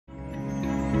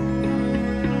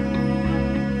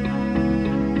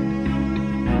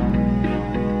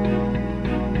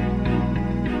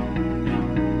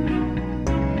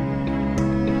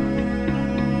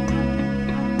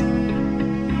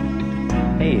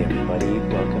Hey everybody,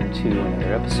 welcome to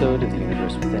another episode of the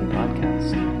Universe Within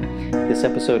podcast. This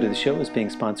episode of the show is being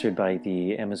sponsored by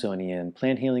the Amazonian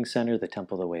Plant Healing Center, the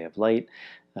Temple of the Way of Light.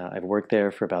 I've worked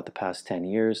there for about the past 10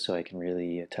 years, so I can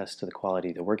really attest to the quality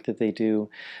of the work that they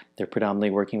do. They're predominantly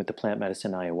working with the plant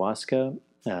medicine ayahuasca,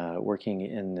 working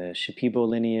in the Shipibo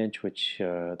lineage, which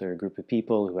they're a group of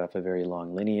people who have a very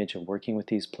long lineage of working with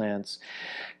these plants.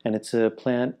 And it's a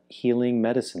plant healing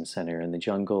medicine center in the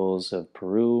jungles of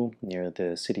Peru, near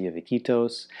the city of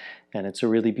Iquitos. And it's a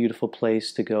really beautiful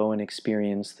place to go and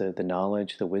experience the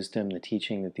knowledge, the wisdom, the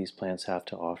teaching that these plants have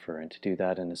to offer, and to do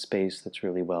that in a space that's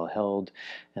really well held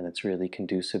and that's really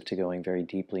conducive to going very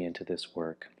deeply into this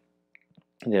work.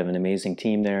 They have an amazing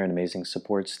team there, an amazing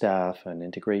support staff, an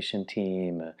integration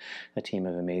team, a team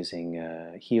of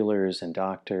amazing healers and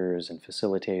doctors and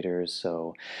facilitators.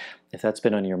 So if that's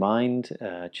been on your mind,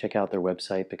 check out their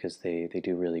website because they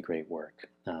do really great work.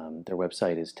 Their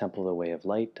website is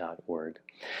templeofthewayoflight.org.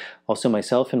 Also,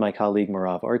 myself and my colleague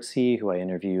Marav Artsy, who I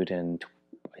interviewed in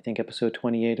I think episode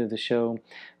 28 of the show,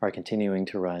 are continuing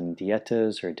to run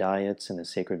dietas or diets in the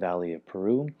Sacred Valley of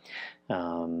Peru.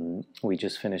 We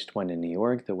just finished one in New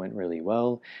York that went really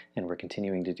well, and we're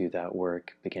continuing to do that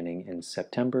work beginning in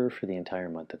September for the entire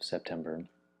month of September.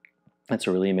 It's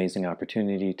a really amazing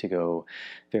opportunity to go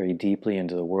very deeply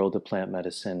into the world of plant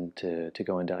medicine, to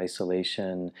go into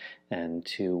isolation and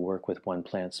to work with one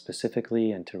plant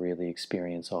specifically and to really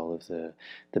experience all of the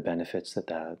benefits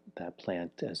that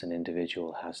plant as an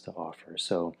individual has to offer.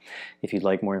 So if you'd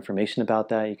like more information about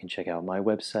that, you can check out my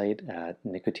website at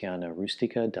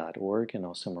nicotianarustica.org and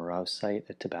also Marav's site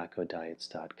at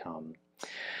tobaccodiets.com.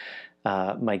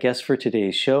 My guest for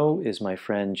today's show is my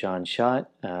friend John Schott.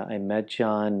 I met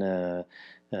John a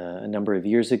number of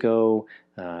years ago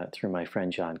through my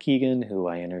friend John Keegan, who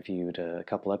I interviewed a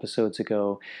couple episodes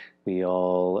ago. We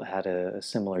all had a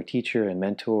similar teacher and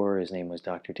mentor. His name was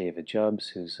Dr. David Jubb,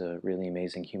 who's a really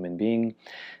amazing human being.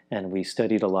 And we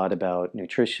studied a lot about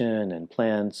nutrition and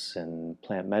plants and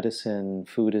plant medicine,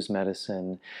 food as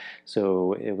medicine.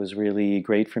 So it was really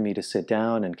great for me to sit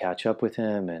down and catch up with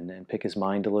him and pick his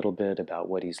mind a little bit about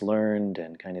what he's learned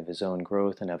and kind of his own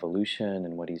growth and evolution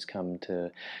and what he's come to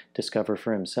discover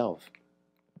for himself.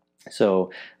 So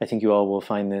I think you all will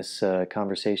find this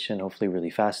conversation hopefully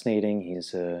really fascinating.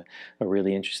 He's a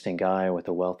really interesting guy with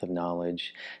a wealth of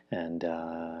knowledge, and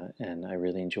I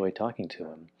really enjoy talking to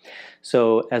him.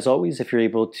 So as always, if you're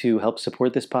able to help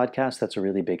support this podcast, that's a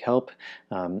really big help.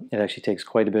 It actually takes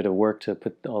quite a bit of work to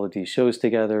put all of these shows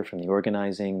together, from the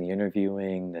organizing, the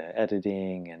interviewing, the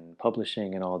editing, and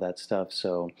publishing, and all that stuff.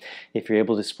 So if you're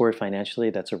able to support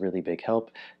financially, that's a really big help.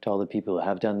 To all the people who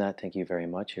have done that, thank you very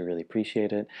much. I really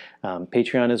appreciate it.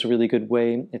 Patreon is a really good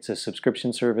way. It's a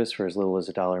subscription service for as little as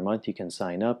 $1 a month. You can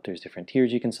sign up. There's different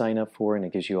tiers you can sign up for, and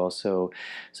it gives you also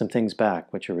some things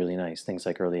back, which are really nice. Things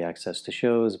like early access to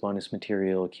shows, bonus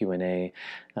material, Q&A.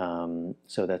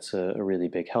 So that's a really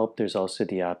big help. There's also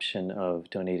the option of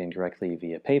donating directly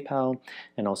via PayPal,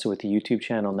 and also with the YouTube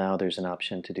channel now, there's an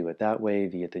option to do it that way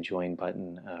via the join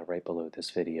button right below this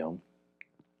video.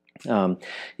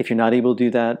 If you're not able to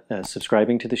do that,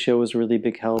 subscribing to the show is a really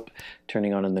big help.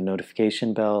 Turning on the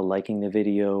notification bell, liking the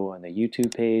video on the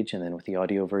YouTube page, and then with the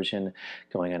audio version,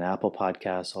 going on Apple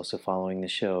Podcasts, also following the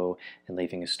show, and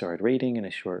leaving a starred rating and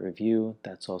a short review.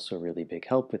 That's also a really big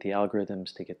help with the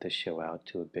algorithms to get this show out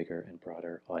to a bigger and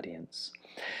broader audience.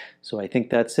 So I think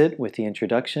that's it with the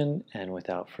introduction, and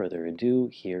without further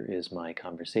ado, here is my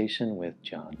conversation with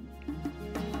John.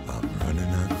 I'm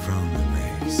running out from the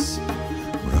maze.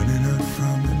 Running out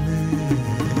from the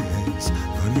maze,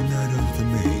 running out of the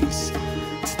maze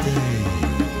today.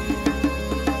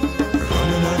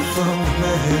 Running out from the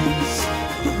maze,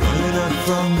 running out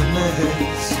from the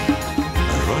maze,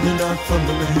 running out from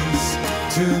the maze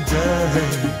today.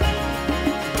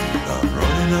 I'm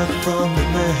running out from the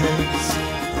maze,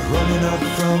 running out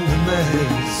from the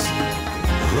maze,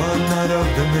 run out of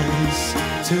the maze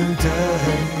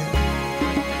today.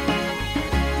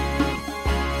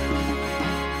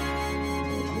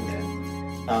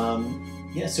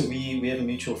 Yeah, so we have a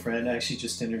mutual friend. I actually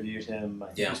just interviewed him, I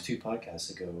think it was 2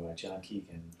 podcasts ago, John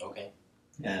Keegan. Okay.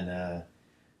 And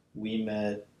we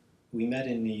met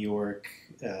in New York.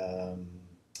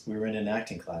 We were in an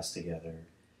acting class together,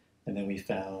 and then we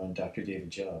found Dr. David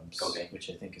Jubb, which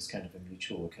I think is kind of a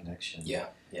mutual connection. Yeah,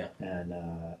 yeah.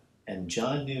 And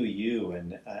John knew you,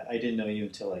 and I didn't know you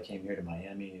until I came here to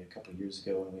Miami a couple of years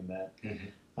ago when we met. Mm-hmm.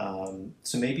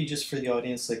 So maybe just for the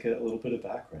audience, like a little bit of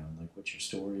background, like what's your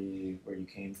story, where you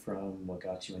came from, what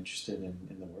got you interested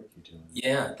in the work you're doing?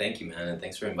 Yeah, thank you, man, and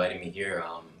thanks for inviting me here.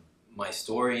 My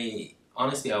story,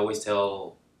 honestly, I always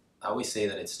tell I always say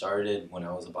that it started when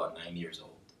I was about 9 years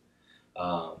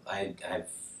old. I've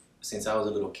since I was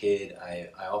a little kid, I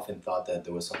often thought that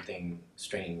there was something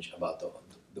strange about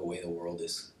the way the world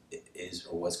is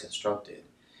or was constructed,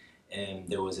 and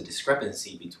there was a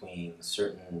discrepancy between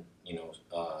certain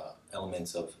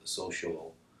elements of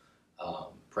social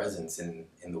presence in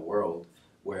the world,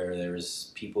 where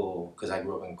there's people, because I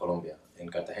grew up in Colombia, in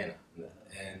Cartagena,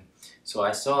 and so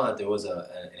I saw that there was an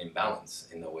imbalance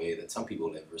in the way that some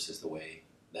people live versus the way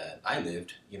that I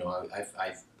lived.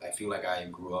 I feel like I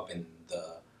grew up in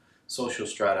the social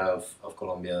strata of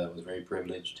Colombia that was very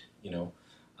privileged,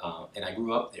 and I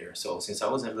grew up there. So since I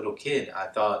was a little kid, I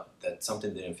thought that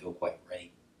something didn't feel quite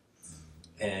right,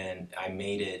 and I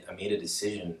made a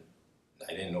decision.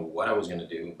 I didn't know what I was going to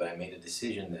do, but I made a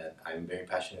decision that I'm very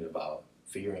passionate about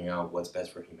figuring out what's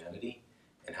best for humanity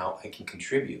and how I can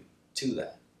contribute to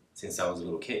that since I was a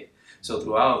little kid. So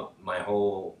throughout my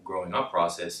whole growing up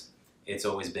process, it's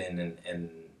always been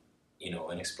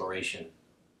an exploration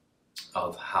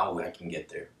of how I can get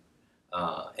there.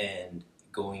 And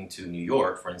going to New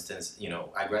York, for instance,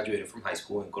 I graduated from high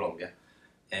school in Colombia,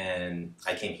 and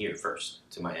I came here first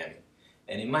to Miami.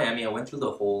 And in Miami, I went through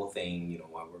the whole thing.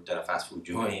 I worked at a fast food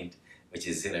joint, which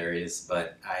is hilarious.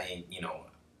 But I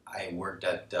worked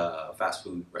at a fast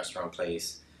food restaurant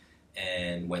place,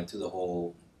 and went through the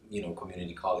whole,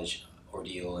 community college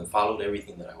ordeal, and followed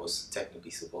everything that I was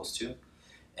technically supposed to.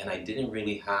 And I didn't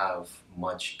really have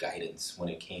much guidance when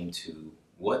it came to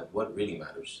what really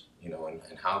matters, and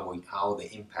how the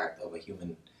impact of a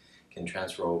human can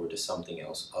transfer over to something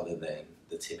else other than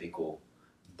the typical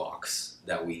box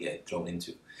that we get thrown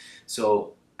into.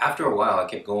 So after a while, I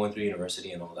kept going through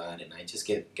university and all that, and I just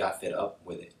got fed up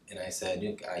with it. And I said,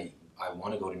 I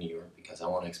want to go to New York because I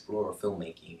want to explore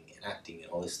filmmaking and acting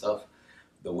and all this stuff.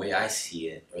 The way I see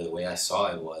it, or the way I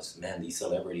saw it, was, man, these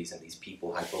celebrities and these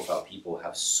people, high-profile people,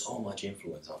 have so much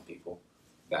influence on people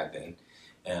back then,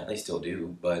 and they still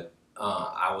do. But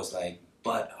I was like,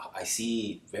 but I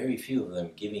see very few of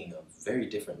them giving a very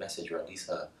different message, or at least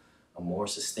a more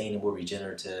sustainable,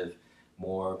 regenerative,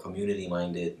 more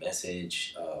community-minded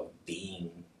message of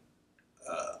being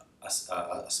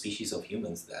a species of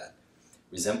humans that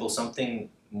resemble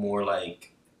something more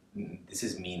like, this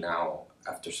is me now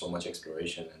after so much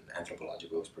exploration and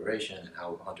anthropological exploration and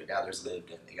how hunter-gatherers lived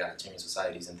and egalitarian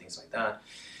societies and things like that.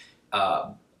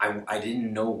 I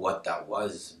didn't know what that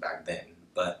was back then,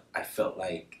 but I felt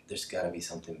like there's got to be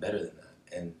something better than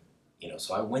that. And,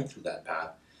 so I went through that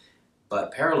path.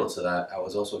 But parallel to that, I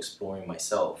was also exploring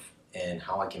myself and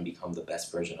how I can become the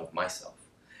best version of myself.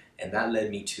 And that led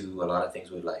me to a lot of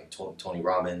things with like Tony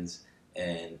Robbins,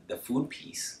 and the food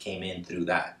piece came in through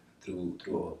that,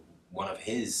 through one of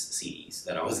his CDs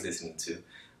that I was listening to,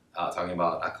 talking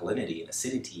about alkalinity and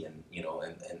acidity and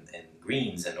and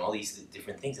greens and all these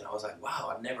different things. And I was like,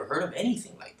 wow, I've never heard of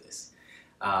anything like this.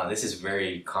 This is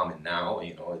very common now,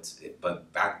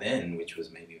 but back then, which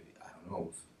was maybe, I don't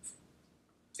know,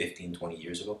 15, 20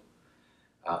 years ago,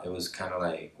 it was kind of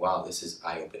like, wow, this is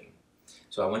eye-opening.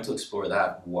 So I went to explore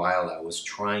that while I was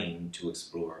trying to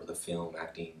explore the film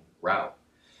acting route.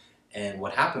 And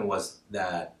what happened was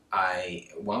that I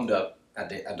wound up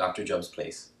at Dr. Jubb's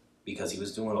place, because he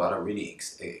was doing a lot of really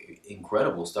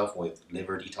incredible stuff with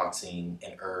liver detoxing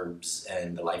and herbs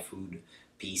and the Lifefood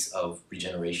piece of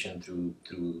regeneration through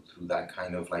that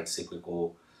kind of like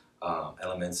cyclical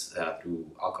elements, through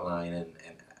alkaline and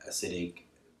acidic,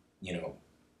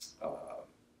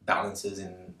 balances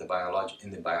in the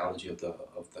biology of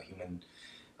the human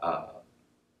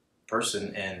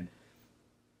person,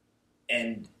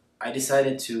 and I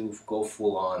decided to go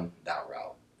full on that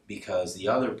route, because the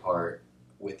other part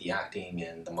with the acting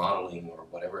and the modeling or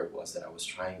whatever it was that I was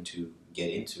trying to get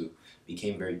into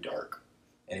became very dark,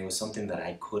 and it was something that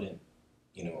I couldn't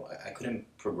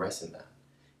progress in that.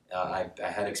 I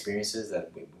had experiences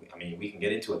that we can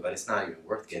get into it, but it's not even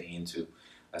worth getting into,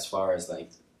 as far as like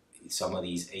some of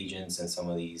these agents and some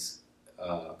of these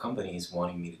companies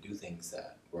wanting me to do things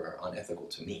that were unethical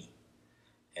to me,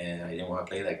 and I didn't want to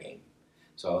play that game.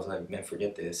 So I was like, man,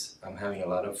 forget this. I'm having a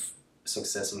lot of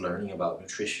success learning about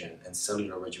nutrition and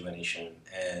cellular rejuvenation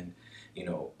and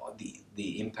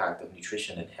the impact of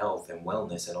nutrition and health and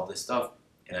wellness and all this stuff,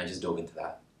 and I just dove into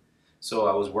that. So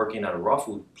I was working at a raw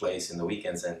food place in the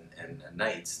weekends and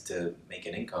nights to make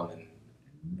an income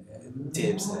and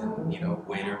tips and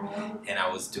waiter, and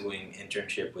I was doing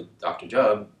internship with Dr.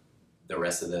 Jubb the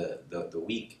rest of the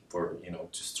week for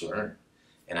just to learn.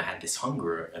 And I had this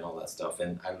hunger and all that stuff,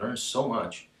 and I learned so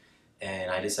much, and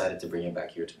I decided to bring it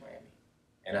back here to Miami.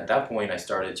 And at that point, I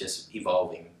started just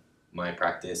evolving my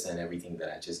practice and everything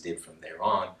that I just did from there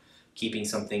on keeping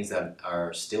some things that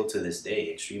are still to this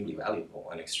day extremely valuable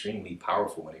and extremely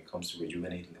powerful when it comes to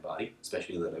rejuvenating the body,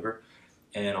 especially the liver,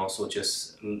 and also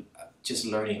just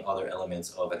learning other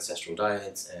elements of ancestral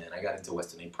diets. And I got into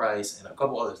Weston A. Price and a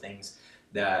couple other things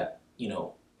that, you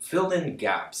know, filled in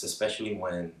gaps, especially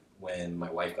when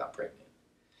my wife got pregnant.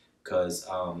 Because,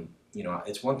 you know,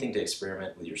 it's one thing to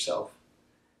experiment with yourself.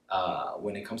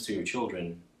 When it comes to your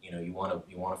children, you know, you want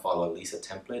to follow at least a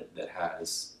template that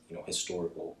has, you know,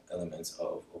 historical elements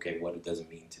of, okay, what does it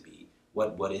mean to be,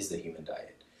 what is the human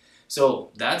diet?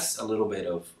 So that's a little bit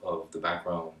of the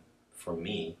background for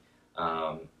me,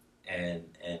 and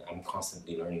I'm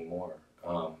constantly learning more.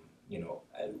 You know,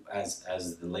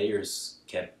 as the layers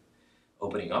kept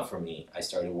opening up for me, I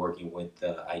started working with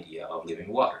the idea of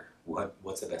living water.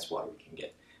 What's the best water we can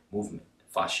get? Movement,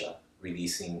 fascia,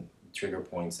 releasing trigger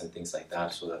points and things like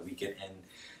that, so that we can end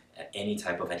any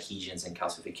type of adhesions and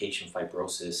calcification,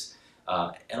 fibrosis,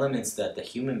 elements that the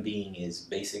human being is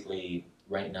basically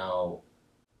right now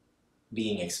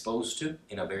being exposed to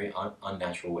in a very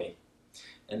unnatural way.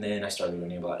 And then I started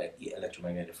learning about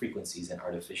electromagnetic frequencies and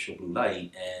artificial blue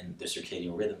light and the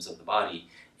circadian rhythms of the body.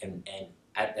 And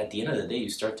at the end of the day, you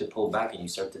start to pull back and you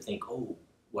start to think, oh,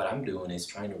 what I'm doing is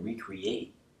trying to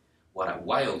recreate what a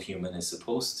wild human is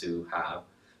supposed to have,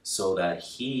 so that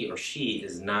he or she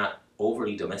is not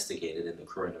overly domesticated in the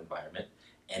current environment,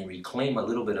 and reclaim a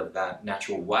little bit of that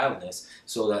natural wildness,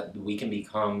 so that we can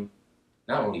become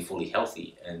not only fully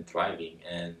healthy and thriving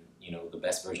and, you know, the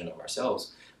best version of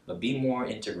ourselves, but be more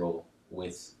integral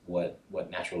with what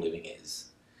natural living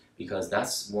is. Because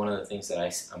that's one of the things that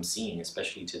I'm seeing,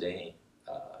 especially today,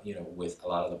 you know, with a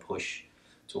lot of the push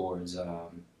towards,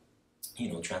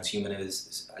 you know,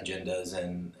 transhumanist agendas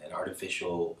and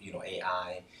artificial, you know,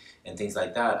 AI and things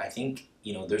like that. I think,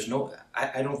 you know,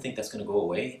 I don't think that's going to go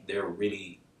away. They're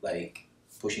really, like,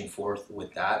 pushing forth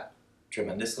with that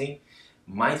tremendously.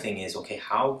 My thing is, okay,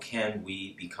 how can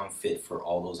we become fit for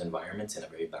all those environments in a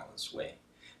very balanced way,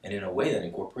 and in a way that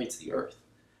incorporates the earth?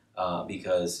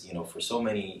 Because, you know, for so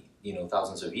many, you know,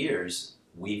 thousands of years,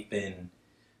 we've been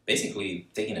basically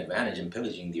taking advantage and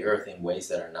pillaging the earth in ways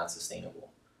that are not sustainable.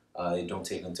 They don't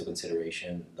take into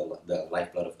consideration the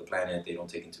lifeblood of the planet. They don't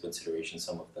take into consideration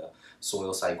some of the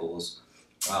soil cycles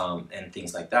and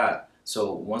things like that.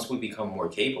 So once we become more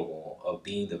capable of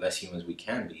being the best humans we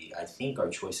can be, I think our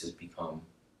choices become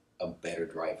a better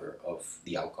driver of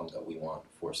the outcome that we want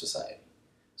for society.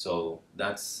 So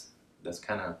that's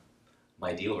kind of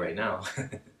my deal right now.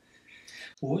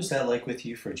 What was that like with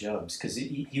you for Jubbs? Because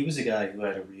he was a guy who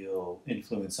had a real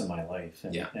influence on my life.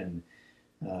 And, Yeah. And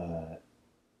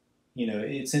you know,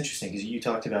 it's interesting because you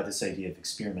talked about this idea of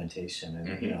experimentation. And,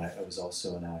 Mm-hmm. you know, I was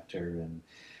also an actor. And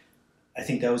I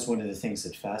think that was one of the things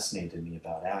that fascinated me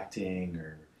about acting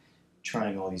or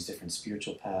trying all these different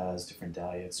spiritual paths, different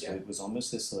diets. Yeah. It was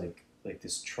almost this like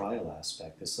this trial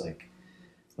aspect, this like,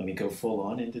 let me go full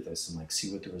on into this and like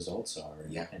see what the results are.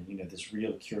 And, Yeah. and you know, this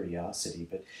real curiosity.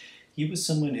 But he was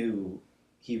someone who,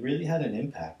 he really had an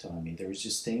impact on me. There was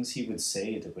just things he would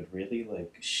say that would really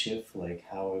like shift like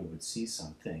how I would see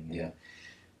something. And, Yeah.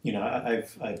 you know,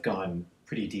 I've gone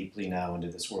pretty deeply now into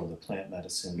this world of plant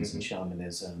medicines and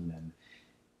shamanism. And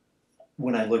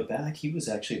when I look back, he was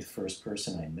actually the first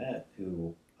person I met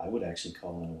who I would actually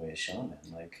call in a way a shaman.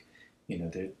 Like, you know,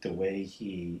 the way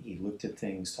he looked at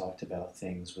things, talked about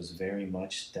things was very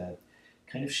much that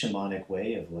kind of shamanic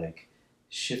way of like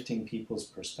shifting people's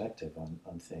perspective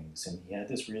on things. And he had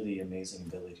this really amazing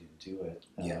ability to do it.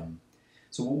 Yeah.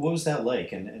 So what was that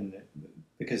like? And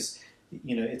because,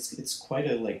 you know, it's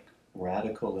quite a like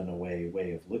radical in a way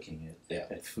of looking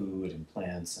at food and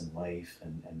plants and life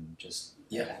and just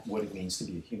what it means to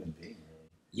be a human being, really.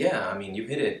 Yeah, I mean, you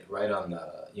hit it right on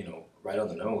the, you know, right on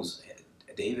the nose.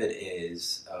 David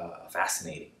is a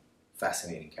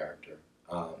fascinating character.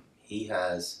 He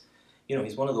has, you know,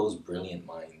 he's one of those brilliant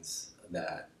minds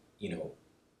that, you know,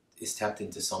 is tapped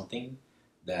into something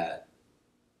that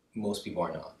most people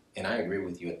are not. And I agree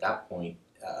with you. At that point,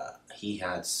 he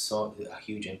had a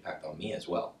huge impact on me as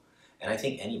well. And I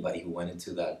think anybody who went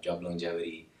into that Jubb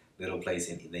longevity little place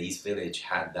in the East Village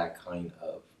had that kind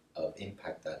of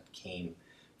impact that came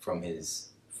from his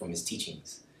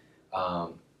teachings.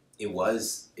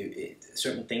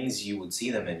 Certain things you would see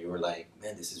them and you were like,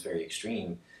 man, this is very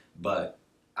extreme. But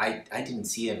I didn't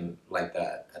see him like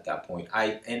that at that point.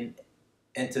 And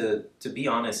to be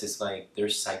honest, it's like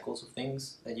there's cycles of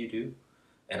things that you do,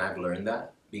 and I've learned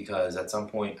that because at some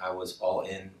point I was all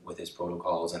in with his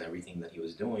protocols and everything that he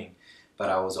was doing, but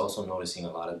I was also noticing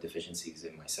a lot of deficiencies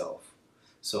in myself.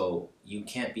 So you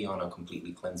can't be on a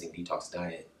completely cleansing detox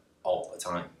diet all the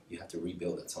time. You have to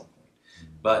rebuild at some point.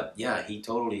 But yeah, he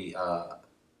totally,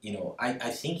 I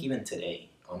think even today,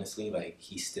 honestly, like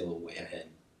he's still way ahead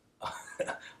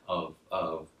of,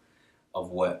 of, of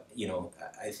what,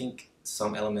 I think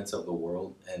some elements of the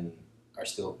world and are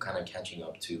still kind of catching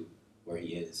up to where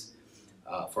he is.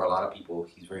 For a lot of people,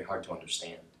 he's very hard to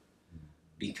understand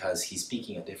because he's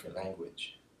speaking a different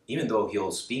language. Even though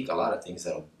he'll speak a lot of things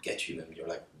that'll get you, and you're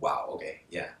like, wow, okay,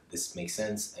 yeah, this makes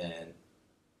sense, and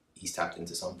he's tapped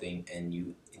into something, and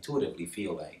you intuitively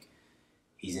feel like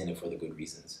he's in it for the good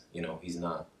reasons. He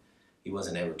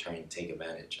wasn't ever trying to take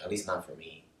advantage, at least not for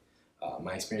me.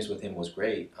 My experience with him was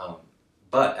great,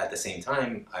 but at the same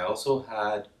time, I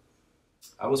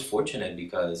was fortunate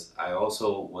because I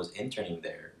also was interning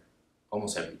there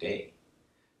almost every day.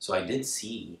 So I did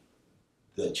see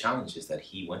the challenges that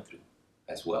he went through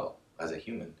as well as a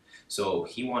human. So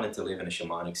he wanted to live in a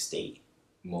shamanic state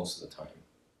most of the time.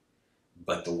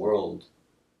 But the world,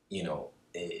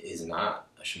 is not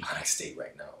a shamanic state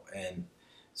right now. And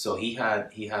so he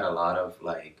had a lot of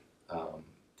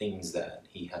things that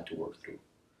he had to work through.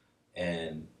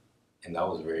 And that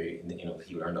was very,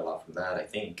 he learned a lot from that, I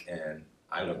think. And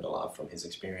I learned a lot from his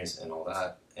experience and all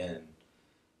that. And,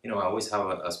 I always have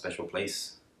a special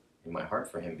place in my heart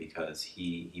for him because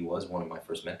he was one of my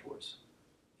first mentors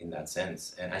in that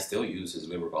sense. And I still use his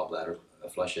liver gallbladder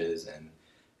flushes and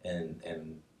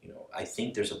I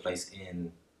think there's a place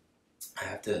in, I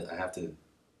have to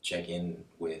check in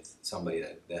with somebody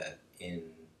that in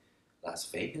Las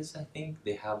Vegas, I think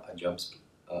they have a Jubb's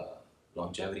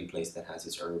longevity place that has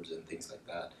its herbs and things like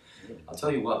that. Mm-hmm. I'll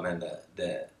tell you what, man,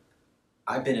 that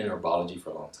I've been in herbology for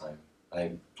a long time.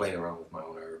 I played around with my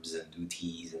own herbs and do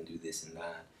teas and do this and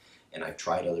that. And I've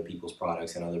tried other people's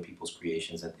products and other people's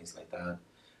creations and things like that.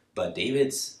 But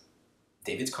David's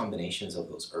combinations of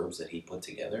those herbs that he put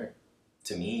together,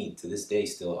 to me, to this day,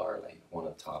 still are like one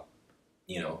of the top,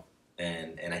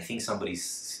 and I think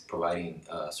somebody's providing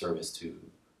a service to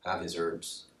have his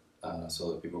herbs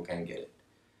so that people can get it.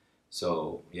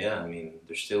 So, yeah, I mean,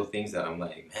 there's still things that I'm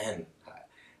like, man,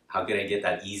 how could I get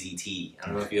that easy tea? I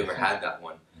don't know if you ever had that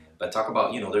one. But talk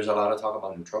about, there's a lot of talk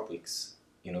about nootropics.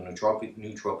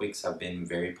 Nootropics have been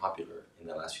very popular in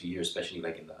the last few years, especially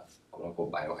like in the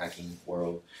quote-unquote biohacking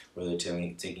world, where they're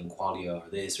taking qualia or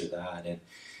this or that, and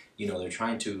they're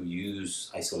trying to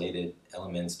use isolated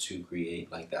elements to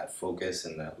create like that focus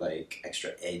and that like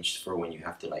extra edge for when you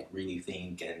have to like really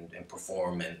think and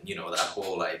perform, and that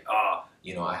whole like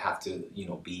I have to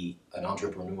be an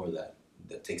entrepreneur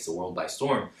that takes the world by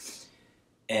storm.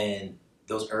 And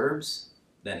those herbs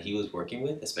that he was working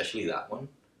with, especially that one,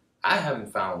 I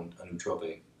haven't found a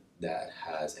nootropic that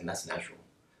has, and that's natural,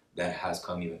 that has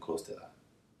come even close to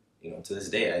that. To this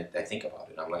day, I think about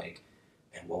it. I'm like,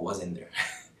 man, what was in there?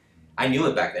 I knew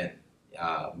it back then,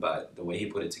 but the way he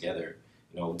put it together,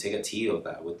 take a tea of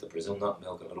that with the Brazil nut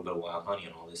milk, a little bit of wild honey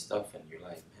and all this stuff, and you're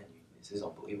like, man, this is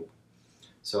unbelievable.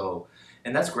 So,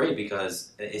 and that's great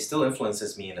because it still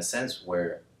influences me in a sense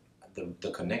where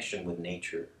the connection with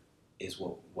nature is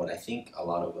what I think a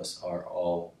lot of us are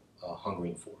all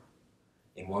hungering for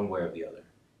in one way or the other.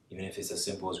 Even if it's as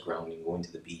simple as grounding, going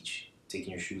to the beach,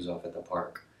 taking your shoes off at the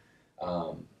park,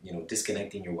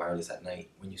 disconnecting your wireless at night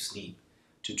when you sleep,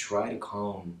 to try to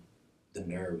calm the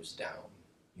nerves down,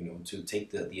 to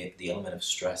take the element of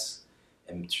stress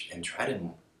and try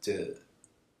to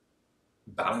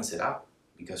balance it out,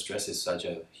 because stress is such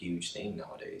a huge thing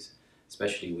nowadays,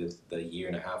 especially with the year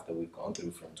and a half that we've gone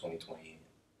through from 2020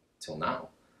 till now.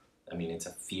 I mean, it's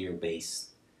a fear-based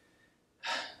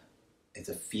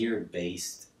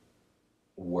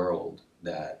world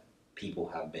that people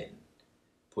have been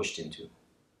pushed into,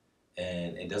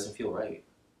 and it doesn't feel right.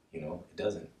 It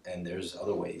doesn't. And there's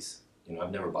other ways.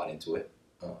 I've never bought into it.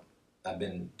 I've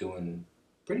been doing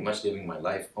pretty much living my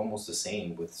life almost the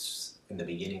same. In the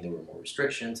beginning, there were more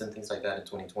restrictions and things like that in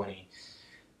 2020,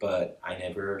 but I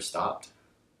never stopped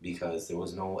because there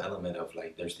was no element of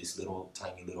like, there's this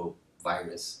tiny little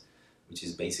virus, which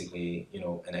is basically,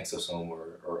 an exosome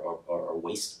or a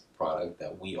waste product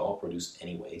that we all produce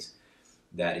anyways,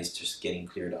 that is just getting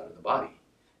cleared out of the body.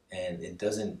 And it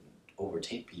doesn't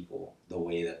overtake people the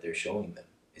way that they're showing them.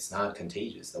 It's not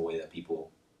contagious the way that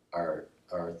people are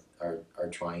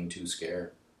trying to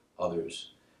scare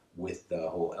others with the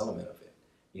whole element of it,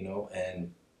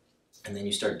 and then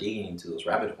you start digging into those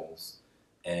rabbit holes,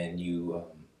 and you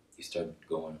start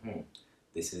going,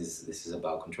 this is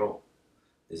about control.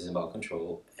 This is about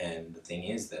control. And the thing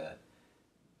is that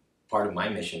part of my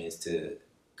mission is to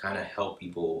kind of help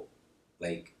people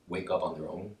like wake up on their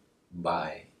own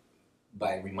by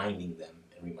reminding them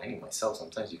and reminding myself.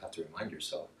 Sometimes you have to remind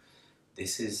yourself,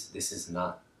 this is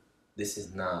not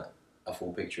a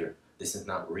full picture. This is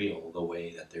not real the way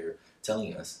that they're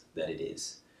telling us that it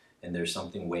is. And there's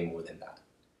something way more than that.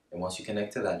 And once you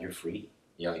connect to that, you're free.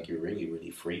 Yeah, like you're really,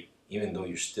 really free. Even though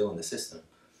you're still in the system,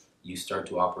 you start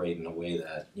to operate in a way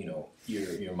that, you know,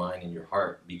 your mind and your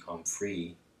heart become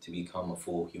free to become a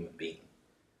full human being.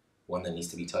 One that needs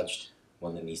to be touched,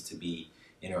 one that needs to be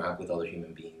interact with other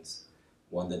human beings,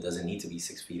 one that doesn't need to be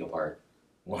 6 feet apart,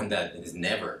 one that has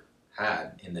never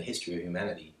had in the history of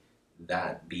humanity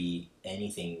that be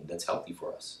anything that's healthy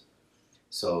for us.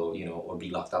 So, you know, or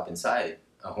be locked up inside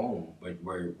a home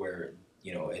where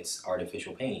you know, it's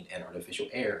artificial paint and artificial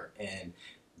air, and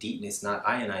it's not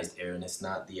ionized air, and it's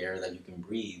not the air that you can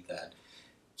breathe that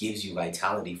gives you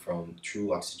vitality from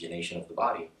true oxygenation of the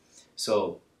body.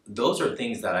 So those are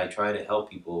things that I try to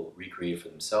help people recreate for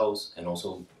themselves, and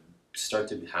also start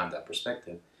to have that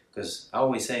perspective. Because I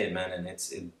always say it, man, and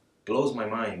it blows my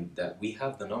mind that we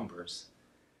have the numbers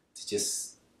to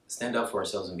just stand up for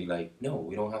ourselves and be like, no,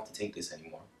 we don't have to take this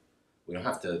anymore. We don't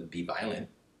have to be violent,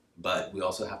 but we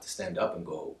also have to stand up and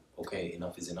go, okay,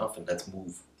 enough is enough, and let's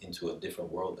move into a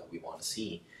different world that we want to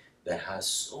see that has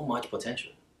so much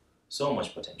potential. So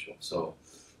much potential. So,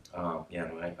 yeah,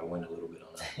 no, I went a little bit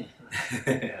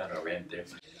on a rant there.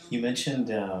 You mentioned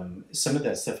some of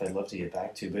that stuff I'd love to get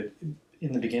back to, but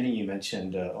in the beginning you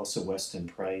mentioned also Weston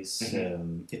Price.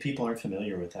 Mm-hmm. If people aren't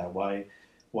familiar with that, why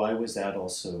was that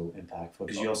also impactful?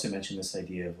 Because you also mentioned this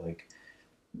idea of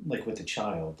like with a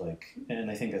child, and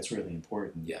I think that's really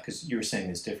important. Yeah. Because you were saying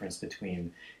this difference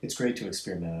between, it's great to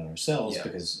experiment on ourselves, Yeah.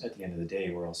 because at the end of the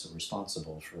day we're also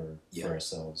responsible for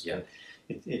ourselves. Yeah.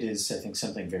 But it is, I think,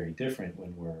 something very different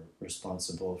when we're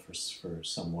responsible for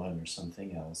someone or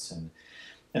something else, and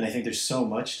I think there's so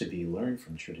much to be learned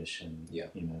from tradition. Yeah.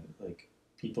 You know, like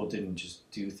people didn't just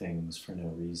do things for no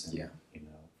reason. Yeah. You know.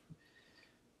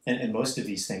 And most of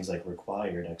these things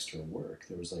required extra work.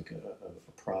 There was a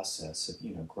process of,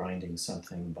 you know, grinding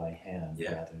something by hand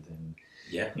rather than,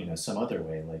 you know, some other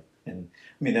way. And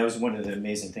I mean, that was one of the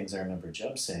amazing things I remember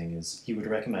Jubb saying, is he would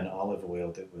recommend olive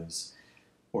oil that was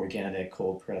organic,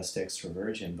 cold pressed, extra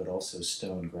virgin, but also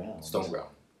stone ground. Stone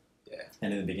ground. Yeah.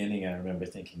 And in the beginning, I remember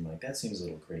thinking that seems a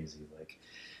little crazy.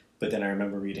 But then I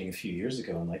remember reading a few years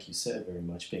ago, and like you said, very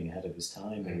much being ahead of his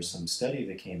time, there was some study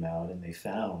that came out, and they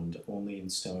found only in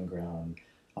stone ground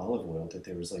olive oil that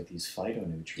there was these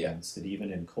phytonutrients that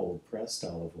even in cold pressed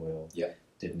olive oil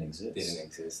didn't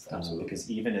exist. Absolutely. Because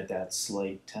even at that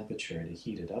slight temperature, to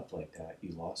heat it up like that,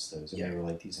 you lost those, and they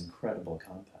were these incredible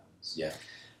compounds. Yeah.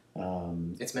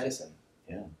 It's medicine.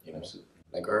 Yeah. You know,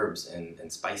 like herbs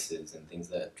and spices and things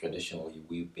that traditionally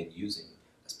we've been using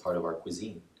as part of our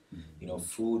cuisine. You know,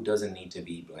 food doesn't need to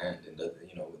be bland, and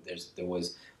you know,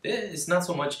 it's not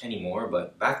so much anymore,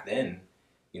 but back then,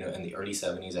 you know, in the early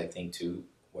 70s, I think too,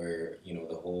 where, you know,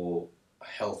 the whole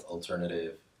health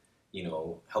alternative, you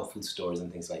know, health food stores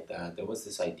and things like that, there was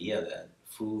this idea that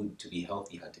food to be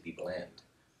healthy had to be bland.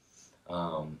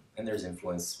 And there's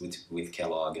influence with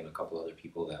Kellogg and a couple other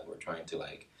people that were trying to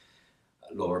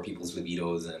lower people's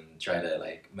libidos and try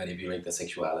to manipulate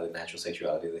the natural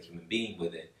sexuality of the human being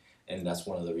with it. And that's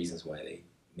one of the reasons why they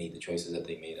made the choices that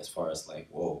they made, as far as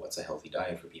whoa, what's a healthy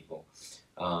diet for people.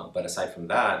 But aside from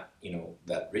that, you know,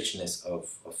 that richness of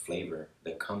flavor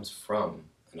that comes from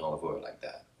an olive oil like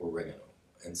that, oregano,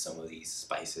 and some of these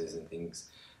spices and things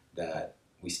that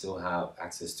we still have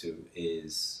access to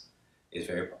is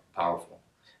very powerful.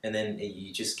 And then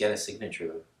you just get a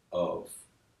signature of,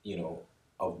 you know,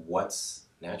 of what's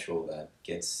natural that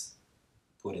gets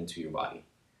put into your body.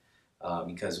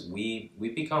 Because we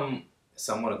become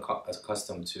somewhat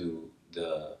accustomed to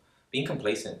being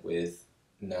complacent with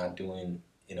not doing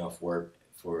enough work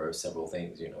for several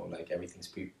things. You know, everything's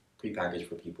pre-packaged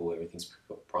for people, everything's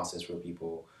processed for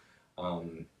people.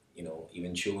 You know,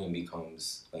 even chewing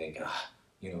becomes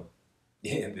you know,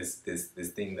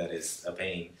 this thing that is a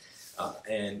pain.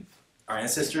 And our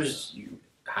ancestors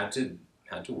had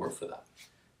to work for that.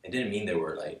 It didn't mean they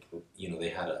were you know, they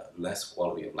had a less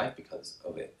quality of life because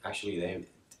of it. Actually,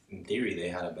 in theory, they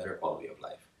had a better quality of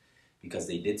life because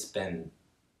they did spend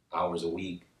hours a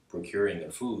week procuring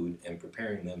their food and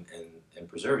preparing them and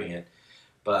preserving it.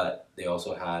 But they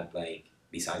also had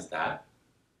besides that,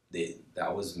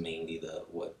 that was mainly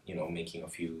making a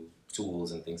few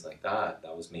tools and things like that.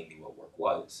 That was mainly what work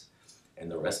was. And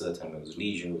the rest of the time, it was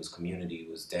leisure, it was community, it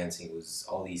was dancing, it was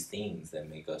all these things that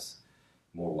make us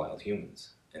more wild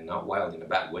humans. And not wild in a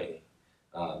bad way.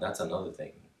 That's another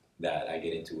thing that I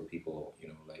get into with people, you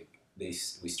know, we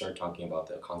start talking about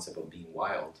the concept of being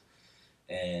wild,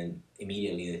 and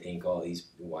immediately they think, oh, these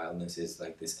wildness is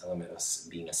this element of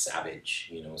being a savage,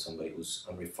 you know, somebody who's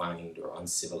unrefined or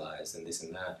uncivilized and this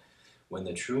and that, when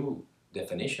the true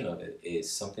definition of it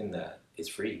is something that is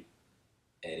free,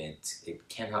 and it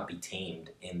cannot be tamed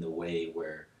in the way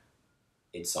where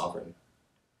it's sovereign.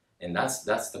 And that's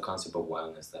the concept of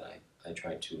wildness that I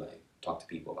try to like talk to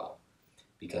people about,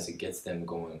 because it gets them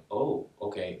going, oh,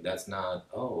 okay, that's not,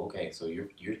 oh, okay, so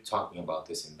you're talking about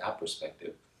this in that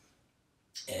perspective,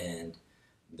 and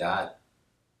that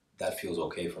feels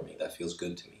okay for me, that feels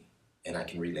good to me, and I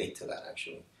can relate to that.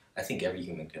 Actually, I think every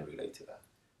human can relate to that.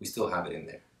 We still have it in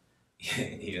there,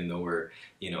 even though we're,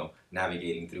 you know,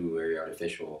 navigating through very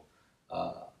artificial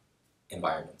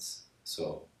environments.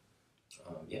 So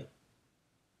yeah.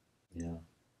 Yeah.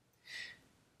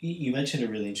 You mentioned a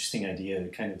really interesting idea,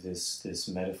 kind of this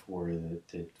metaphor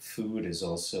that food is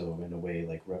also in a way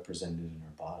like represented in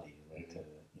our body, like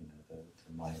Mm-hmm.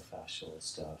 the myofascial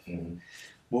stuff. Mm-hmm. And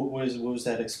what was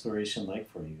that exploration like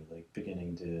for you? Like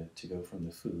beginning to go from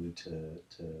the food to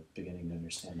beginning to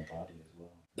understand the body as well.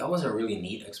 That was a really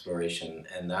neat exploration,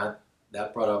 and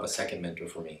that brought up a second mentor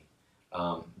for me.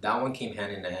 That one came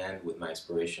hand in hand with my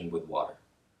exploration with water.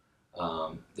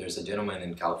 There's a gentleman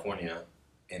in California,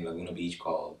 in Laguna Beach,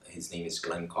 his name is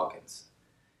Glenn Calkins.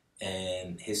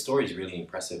 And his story is really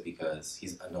impressive because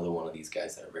he's another one of these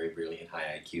guys that are very brilliant,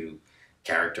 high IQ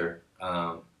character.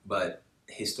 But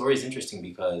his story is interesting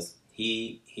because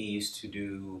he used to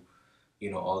do,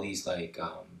 you know, all these like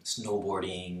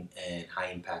snowboarding and high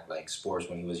impact like sports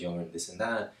when he was younger and this and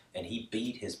that. And he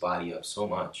beat his body up so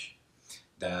much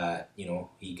that, you know,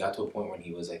 he got to a point when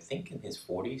he was, I think, in his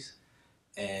 40s.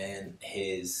 And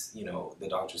his, you know, the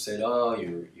doctor said, oh,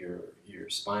 your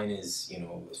spine is, you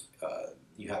know,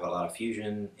 you have a lot of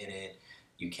fusion in it.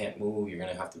 You can't move. You're going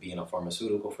to have to be in a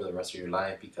pharmaceutical for the rest of your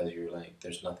life because you're like,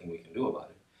 there's nothing we can do about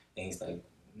it. And he's like,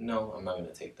 no, I'm not going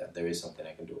to take that. There is something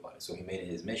I can do about it. So he made it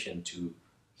his mission to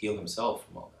heal himself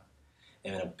from all that.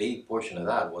 And a big portion of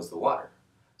that was the water.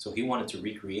 So he wanted to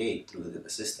recreate through the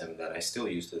system that I still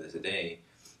use to this day,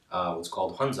 what's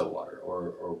called Hunza water,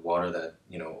 or water that,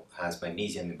 you know, has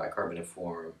magnesium in bicarbonate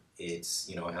form. It's,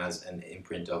 you know, it has an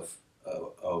imprint of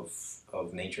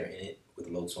nature in it with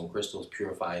lodestone crystals,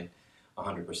 purified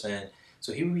 100%.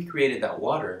 So he recreated that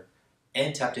water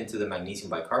and tapped into the magnesium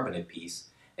bicarbonate piece,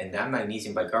 and that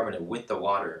magnesium bicarbonate with the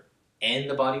water and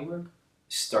the bodywork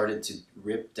started to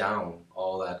rip down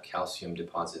all that calcium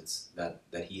deposits that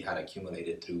he had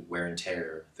accumulated through wear and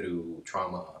tear, through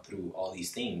trauma, through all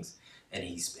these things. And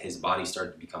his body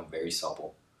started to become very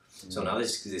supple. Mm-hmm. So now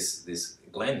this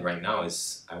Glenn right now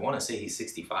is, I want to say he's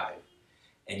 65.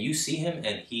 And you see him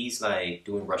and he's like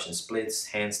doing Russian splits,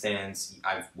 handstands.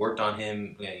 I've worked on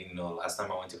him, you know, last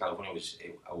time I went to California, which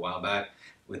a while back,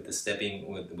 with the stepping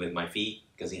with my feet,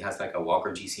 because he has like a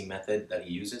Walker GC method that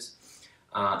he uses.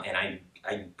 And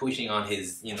I'm pushing on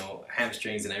his, you know,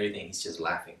 hamstrings and everything. He's just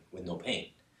laughing with no pain.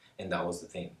 And that was the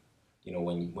thing. You know,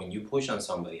 when you push on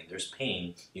somebody and there's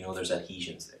pain, you know there's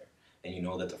adhesions there. And you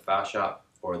know that the fascia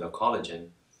or the collagen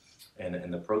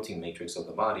and the protein matrix of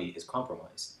the body is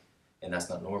compromised. And that's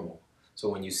not normal. So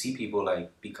when you see people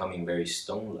like becoming very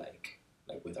stone-like,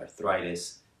 like with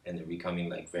arthritis, and they're becoming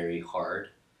like very hard,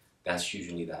 that's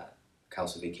usually that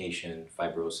calcification,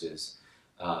 fibrosis,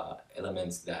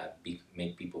 elements that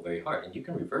make people very hard. And you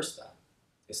can reverse that.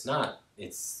 It's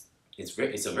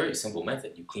a very simple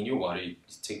method. You clean your water, you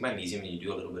take magnesium, and you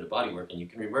do a little bit of body work, and you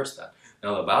can reverse that.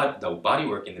 Now the body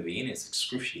work in the beginning is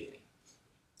excruciating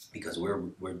because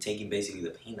we're taking basically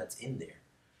the pain that's in there,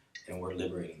 and we're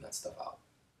liberating that stuff out.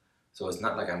 So it's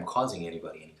not like I'm causing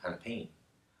anybody any kind of pain.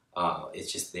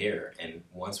 It's just there, and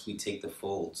once we take the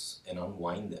folds and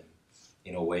unwind them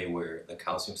in a way where the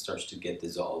calcium starts to get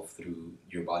dissolved through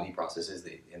your body processes,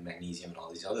 and magnesium and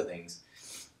all these other things,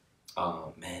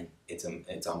 man, it's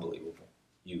unbelievable.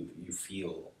 You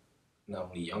feel not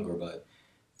only younger, but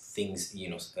things, you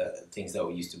know, things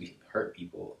that used to hurt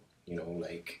people, you know,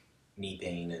 like knee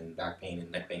pain and back pain and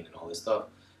neck pain and all this stuff,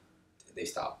 they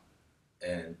stop.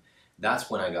 And that's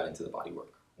when I got into the body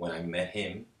work, when I met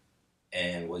him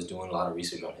and was doing a lot of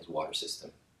research on his water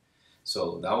system.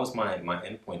 So that was my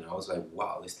end point. I was like,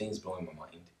 wow, this thing's blowing my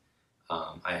mind.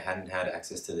 I hadn't had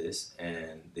access to this,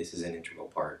 and this is an integral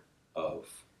part of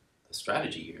the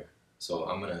strategy here. So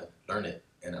I'm going to learn it,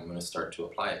 and I'm going to start to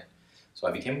apply it. So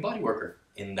I became a body worker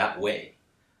in that way.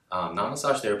 Not a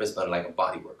massage therapist, but like a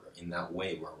body worker in that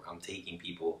way, where I'm taking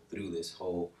people through this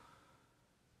whole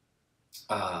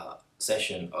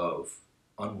session of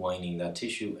unwinding that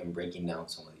tissue and breaking down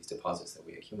some of these deposits that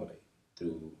we accumulate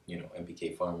through, you know,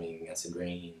 NPK farming, acid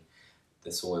rain,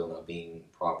 the soil not being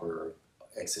proper,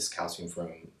 excess calcium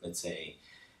from, let's say,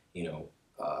 you know,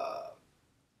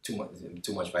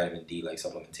 too much vitamin D like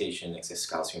supplementation, excess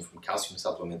calcium from calcium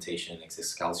supplementation,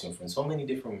 excess calcium from so many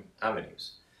different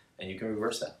avenues. and you can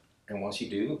reverse that. And once you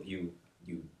do, you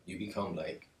become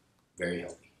like very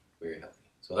healthy, very healthy.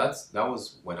 So that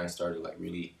was when I started like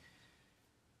really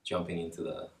jumping into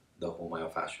the whole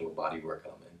myofascial bodywork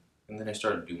element. And then I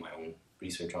started to do my own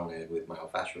research on it with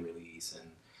myofascial release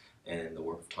and the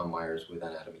work of Tom Myers with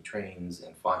anatomy trains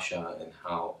and fascia, and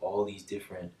how all these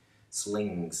different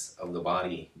slings of the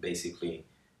body basically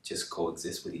just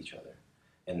coexist with each other.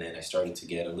 And then I started to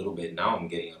get a little bit, now I'm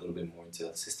getting a little bit more into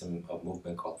a system of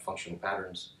movement called functional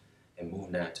patterns and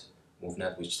MoveNat,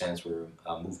 which stands for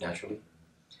move naturally.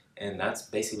 And that's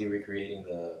basically recreating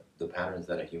the patterns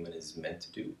that a human is meant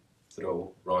to do.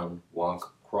 Throw, run,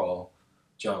 walk, crawl,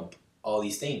 jump, all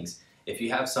these things. If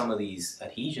you have some of these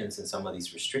adhesions and some of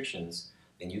these restrictions,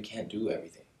 then you can't do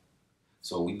everything.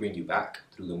 So we bring you back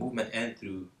through the movement and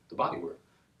through the bodywork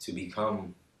to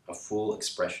become a full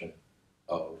expression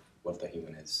of what the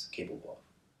human is capable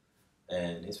of.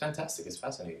 And it's fantastic, it's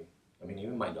fascinating. I mean,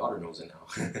 even my daughter knows it now.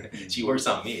 She works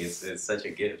on me, it's such a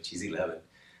gift. She's 11.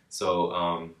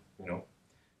 So, you know,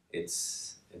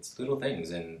 it's little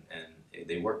things and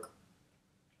they work.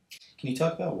 Can you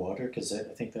talk about water? Because I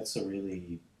think that's a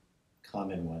really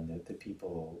common one that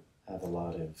people have a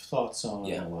lot of thoughts on,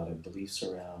 Yeah. a lot of beliefs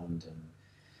around,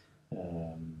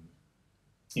 and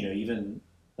you know, even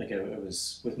like I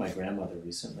was with my grandmother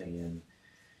recently, and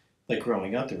like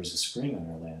growing up, there was a spring on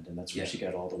our land, and that's where Yeah. she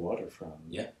got all the water from.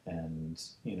 Yeah. And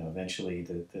you know, eventually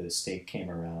the state came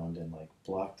around and like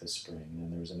blocked the spring,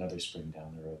 and there was another spring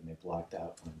down the road, and they blocked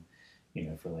that one, you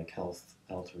know, for like health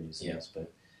reasons. Yeah.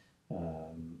 But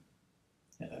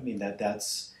I mean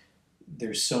that's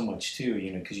there's so much too,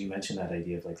 you know, because you mentioned that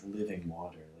idea of like living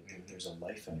water. Like there's a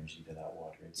life energy to that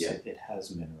water. Yeah. It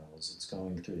has minerals. It's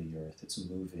going through the earth. It's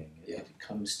moving. Yeah. It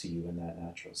comes to you in that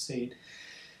natural state.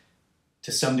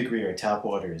 To some degree, our tap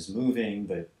water is moving,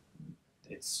 but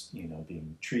it's, you know,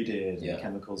 being treated and Yeah.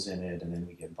 chemicals in it, and then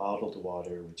we get bottled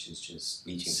water, which is just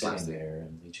Leaching sitting plastic. there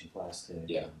and leaching plastic.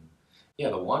 Yeah. and- Yeah,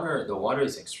 the water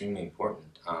is extremely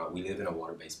important. We live in a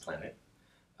water-based planet.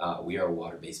 We are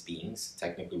water-based beings.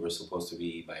 Technically, we're supposed to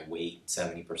be by weight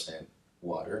 70%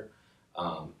 water.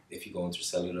 If you go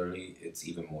intercellularly, it's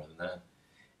even more than that.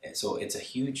 And so it's a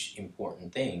huge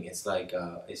important thing. It's like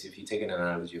it's if you take an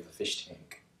analogy of a fish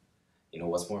tank. You know,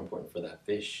 what's more important for that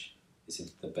fish? Is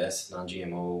it the best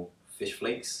non-GMO fish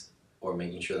flakes, or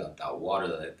making sure that that water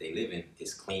that they live in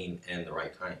is clean and the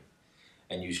right kind?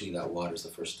 And usually that water is the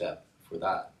first step for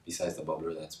that, besides the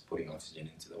bubbler that's putting oxygen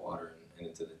into the water and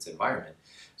into its environment.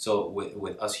 So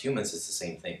with us humans, it's the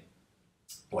same thing.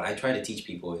 What I try to teach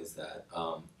people is that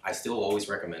I still always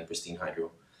recommend pristine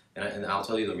hydro, and I'll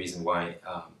tell you the reason why.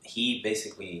 He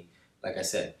basically, like I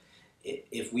said,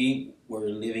 if we were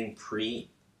living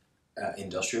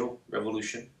pre-industrial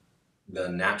revolution, the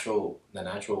natural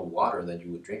water that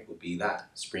you would drink would be that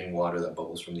spring water that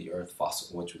bubbles from the earth,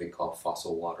 fossil, what they call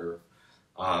fossil water,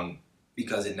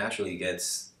 because it naturally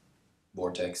gets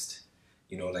vortexed.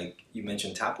 You know, like you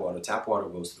mentioned tap water. Tap water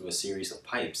goes through a series of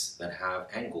pipes that have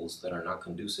angles that are not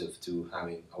conducive to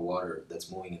having a water that's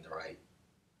moving in the right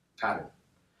pattern.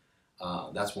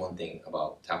 That's one thing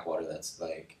about tap water that's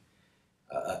like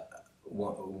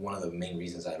one of the main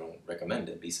reasons I don't recommend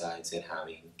it, besides it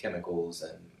having chemicals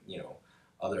and, you know,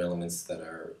 other elements that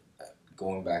are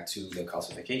going back to the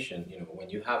calcification. You know, when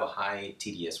you have a high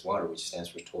TDS water, which stands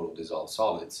for total dissolved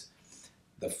solids,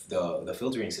 the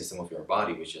filtering system of your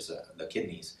body, which is the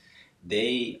kidneys,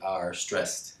 they are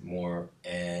stressed more,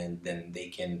 and then they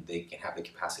can have the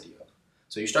capacity of.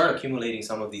 So you start accumulating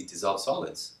some of these dissolved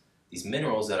solids, these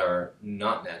minerals that are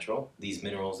not natural, these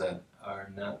minerals that are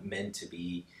not meant to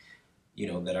be, you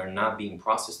know, that are not being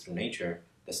processed through nature,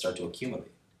 that start to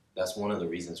accumulate. That's one of the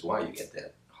reasons why you get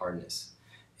that hardness,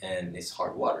 and it's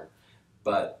hard water.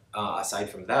 But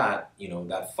aside from that, you know,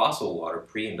 that fossil water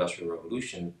pre-industrial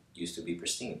revolution used to be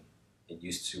pristine. It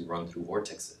used to run through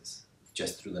vortexes,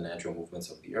 just through the natural movements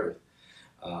of the earth.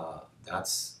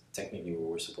 That's technically what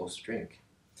we're supposed to drink.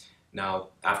 Now,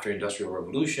 after industrial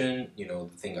revolution, you know,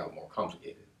 the thing got more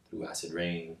complicated through acid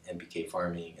rain, NPK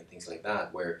farming, and things like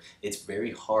that, where it's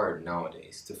very hard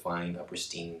nowadays to find a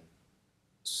pristine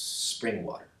spring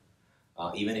water.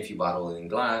 Even if you bottle it in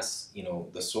glass, you know,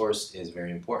 the source is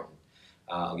very important.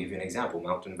 I'll give you an example.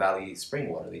 Mountain Valley spring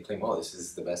water. They claim, oh, this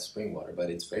is the best spring water, but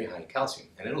it's very high in calcium,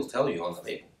 and it'll tell you on the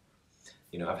label.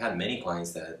 You know, I've had many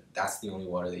clients that's the only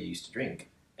water they used to drink,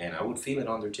 and I would feel it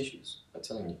on their tissues.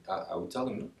 I would tell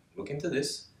them, look into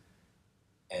this,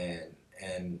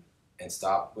 and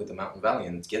stop with the Mountain Valley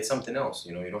and get something else.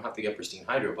 You know, you don't have to get pristine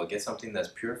hydro, but get something that's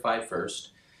purified first.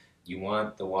 You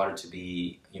want the water to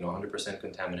be, you know, 100%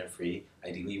 contaminant free.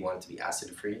 Ideally, you want it to be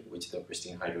acid free, which the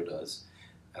pristine hydro does.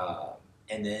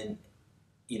 and then,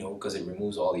 because it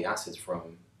removes all the acids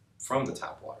from the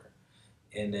tap water.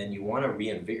 And then you want to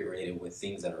reinvigorate it with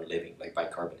things that are living, like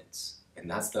bicarbonates. And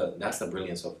that's the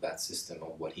brilliance of that system,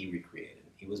 of what he recreated.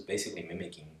 He was basically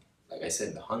mimicking, like I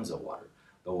said, the Hunza water,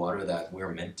 the water that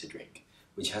we're meant to drink,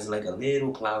 which has like a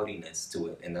little cloudiness to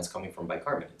it, and that's coming from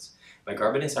bicarbonates.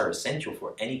 Bicarbonates are essential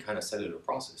for any kind of cellular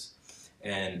process.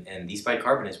 And these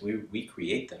bicarbonates, we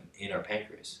create them in our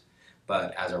pancreas.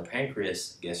 But as our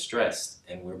pancreas gets stressed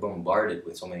and we're bombarded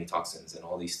with so many toxins and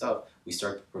all these stuff, we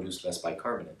start to produce less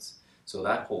bicarbonates. So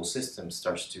that whole system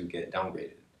starts to get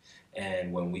downgraded.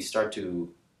 And when we start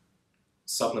to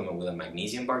supplement with a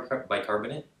magnesium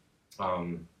bicarbonate,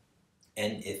 and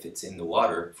if it's in the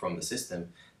water from the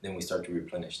system, then we start to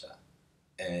replenish that.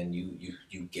 And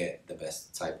you get the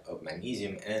best type of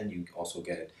magnesium, and you also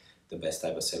get the best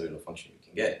type of cellular function you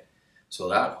can get. So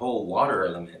that whole water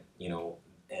element,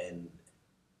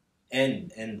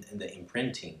 and the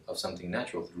imprinting of something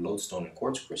natural through lodestone and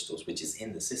quartz crystals, which is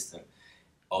in the system,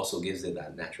 also gives it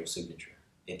that natural signature.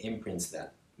 It imprints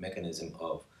that mechanism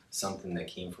of something that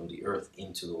came from the earth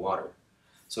into the water.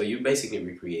 So you're basically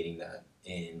recreating that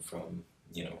from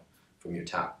your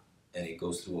tap, and it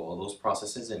goes through all those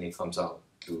processes and it comes out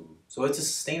through. So it's a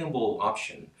sustainable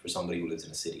option for somebody who lives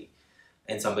in a city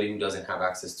and somebody who doesn't have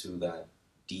access to that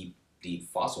deep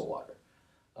fossil water,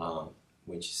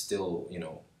 which still, you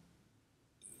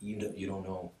don't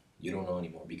know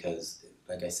anymore, because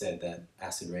like I said, that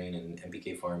acid rain and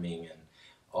NPK farming and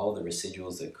all the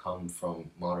residuals that come from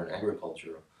modern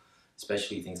agriculture,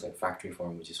 especially things like factory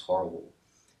farm, which is horrible,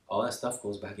 all that stuff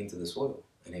goes back into the soil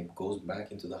and it goes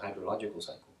back into the hydrological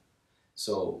cycle.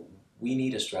 So we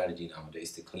need a strategy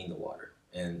nowadays to clean the water,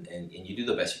 and you do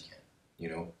the best you can.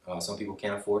 Some people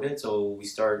can't afford it, so we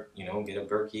start, get a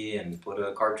Berkey and put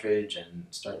a cartridge and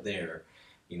start there,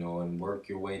 and work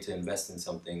your way to invest in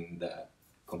something that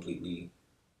completely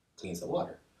cleans the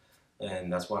water.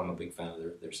 And that's why I'm a big fan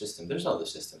of their system. There's other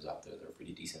systems out there that are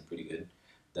pretty decent, pretty good,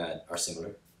 that are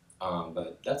similar.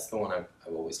 But that's the one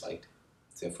I've always liked.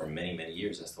 So for many, many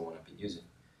years, that's the one I've been using.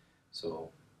 So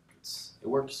it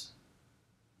works.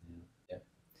 Yeah.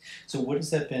 So what has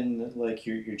that been like,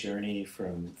 your journey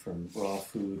from raw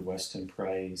food, Weston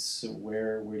price?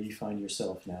 Where do you find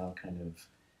yourself now, kind of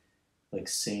like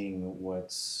seeing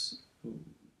what's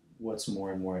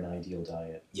more and more an ideal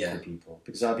diet for people?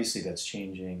 Because obviously that's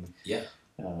changing. Yeah.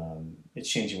 It's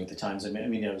changing with the times. I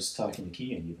mean, I was talking to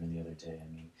Kian even the other day.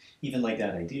 I mean, even like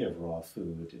that idea of raw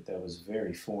food, that was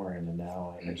very foreign. And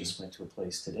now I just went to a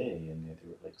place today and they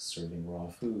were like serving raw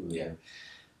food. Yeah.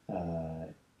 Or,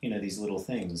 these little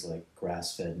things like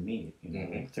grass-fed meat.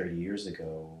 Like 30 years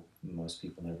ago, most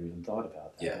people never even thought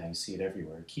about that. Yeah. Now you see it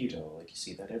everywhere. Keto, like you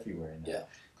see that everywhere now. Yeah.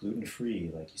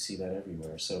 Gluten-free, like you see that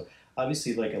everywhere. So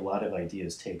obviously, like a lot of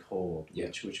ideas take hold,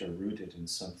 which are rooted in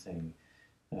something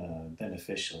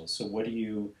beneficial. So where do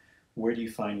you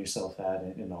find yourself at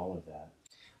in all of that?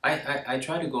 I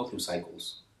try to go through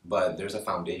cycles, but there's a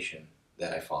foundation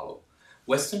that I follow.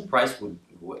 Western A price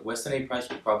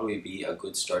would probably be a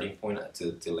good starting point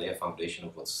to lay a foundation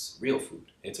of what's real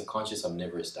food. It's a conscious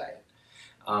omnivorous diet.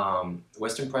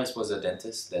 Western Price was a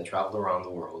dentist that traveled around the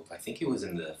world. I think he was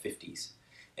in the 50s.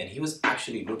 And he was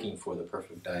actually looking for the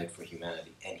perfect diet for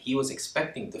humanity. And he was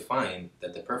expecting to find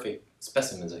that the perfect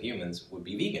specimens of humans would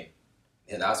be vegan.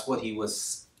 And that's what he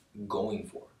was going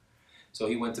for. So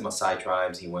he went to Maasai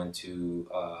tribes. He went to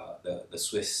the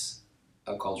Swiss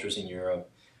cultures in Europe.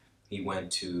 He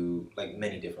went to like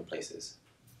many different places.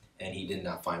 And he did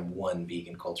not find one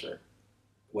vegan culture.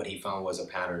 What he found was a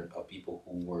pattern of people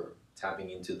who were tapping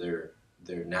into their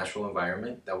natural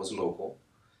environment that was local.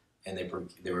 And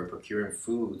they were procuring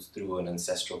foods through an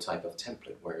ancestral type of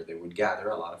template where they would gather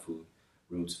a lot of food,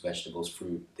 roots, vegetables,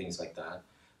 fruit, things like that,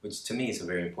 which to me is a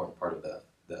very important part of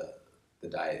the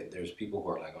diet. There's people who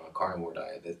are like on a carnivore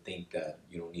diet that think that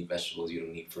you don't need vegetables, you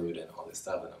don't need fruit and all this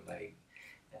stuff, and I'm like,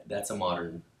 that's a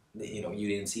modern, you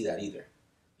didn't see that either.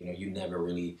 You never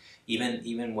really,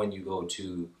 even when you go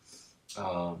to,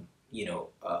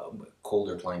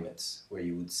 colder climates where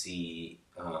you would see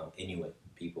Inuit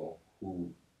people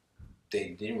who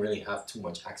they didn't really have too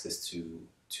much access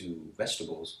to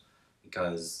vegetables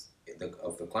because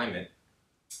of the climate.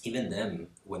 Even them,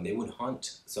 when they would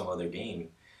hunt some other game,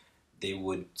 they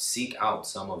would seek out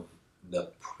some of the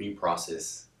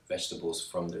pre-processed vegetables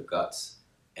from their guts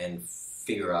and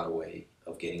figure out a way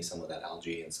of getting some of that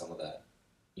algae and some of that,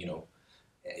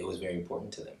 it was very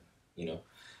important to them,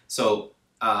 So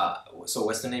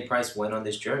Weston A. Price went on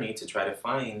this journey to try to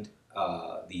find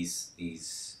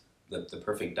the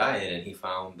perfect diet, and he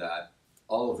found that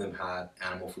all of them had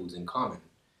animal foods in common.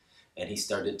 And he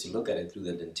started to look at it through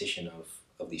the dentition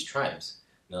of these tribes.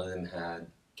 None of them had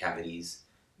cavities.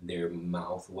 Their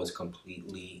mouth was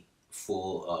completely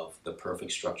full of the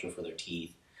perfect structure for their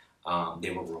teeth.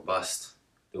 They were robust.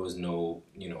 There was no,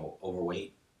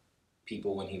 overweight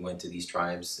people when he went to these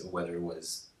tribes, whether it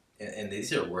was, and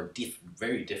these were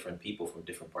very different people from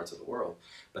different parts of the world,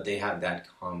 but they had that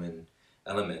common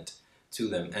element to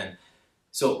them. And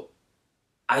so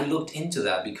I looked into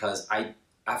that because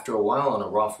after a while on a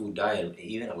raw food diet,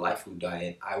 even a life food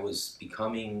diet, I was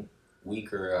becoming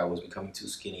weaker. I was becoming too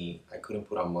skinny. I couldn't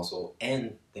put on muscle.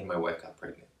 And then my wife got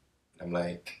pregnant. I'm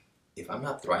like, if I'm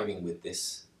not thriving with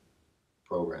this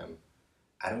program,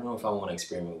 I don't know if I want to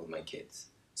experiment with my kids.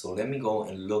 So let me go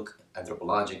and look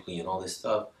anthropologically and all this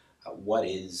stuff at what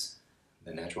is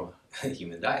the natural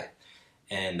human diet.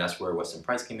 And that's where Western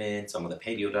Price came in. Some of the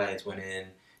paleo diets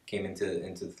came into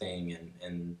the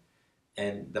thing,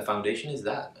 and the foundation is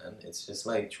that, man. It's just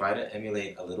like try to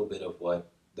emulate a little bit of what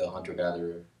the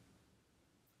hunter-gatherer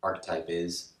archetype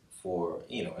is for,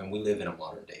 and we live in a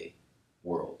modern day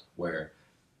world where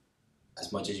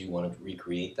as much as you want to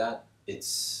recreate that,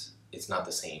 it's not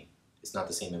the same. It's not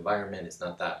the same environment. It's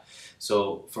not that.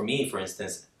 So for me, for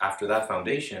instance, after that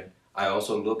foundation, I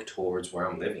also look towards where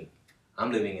I'm living.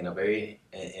 I'm living in a very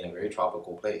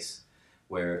tropical place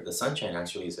where the sunshine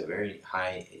actually is a very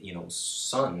high,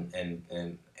 sun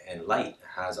and light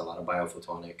has a lot of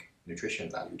biophotonic nutrition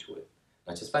value to it.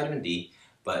 Not just vitamin D,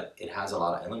 but it has a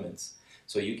lot of elements.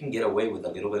 So you can get away with a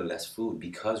little bit less food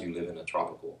because you live in a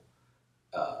tropical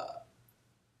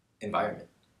environment.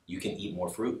 You can eat more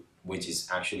fruit, which is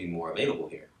actually more available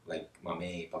here, like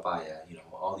mamey, papaya,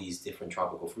 all these different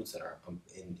tropical fruits that are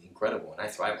incredible, and I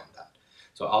thrive on that.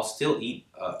 So I'll still eat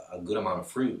a good amount of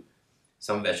fruit,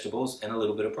 some vegetables, and a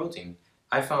little bit of protein.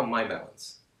 I found my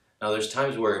balance. Now there's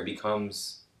times where it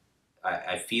becomes,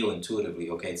 I feel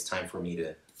intuitively, okay, it's time for me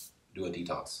to do a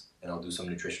detox, and I'll do some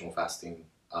nutritional fasting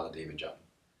a la David Jubb.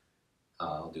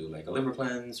 I'll do like a liver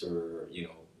cleanse, or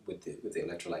with the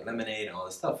electrolyte lemonade and all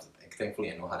this stuff. Like,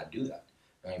 thankfully, I know how to do that.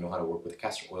 And I know how to work with the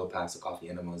castor oil packs, the coffee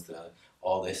enemas,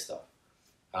 all this stuff.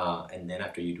 And then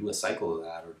after you do a cycle of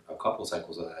that, or a couple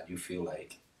cycles of that, you feel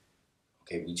like,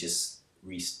 okay, we just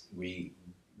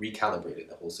recalibrated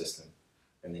the whole system,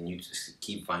 and then you just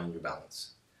keep finding your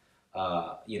balance.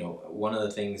 One of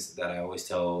the things that I always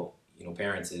tell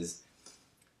parents is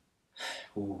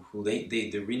who they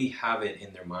really have it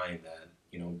in their mind that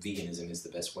veganism is the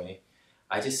best way.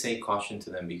 I just say caution to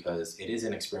them because it is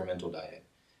an experimental diet,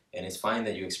 and it's fine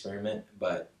that you experiment,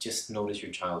 but just notice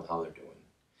your child, how they're doing,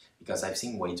 because I've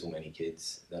seen way too many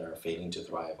kids that are failing to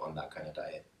thrive on that kind of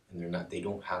diet, and they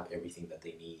don't have everything that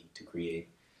they need to create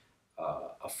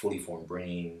a fully formed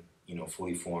brain,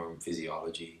 fully formed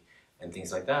physiology and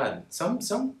things like that.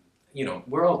 Some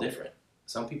we're all different.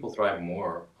 Some people thrive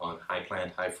more on high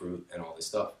plant, high fruit and all this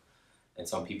stuff, and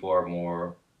some people are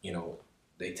more,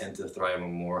 they tend to thrive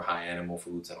on more high animal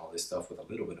foods and all this stuff with a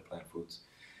little bit of plant foods.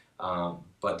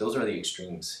 But those are the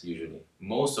extremes usually.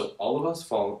 All of us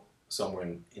fall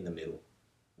somewhere in the middle,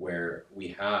 where we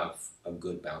have a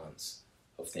good balance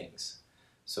of things.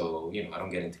 So, I don't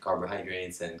get into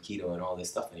carbohydrates and keto and all this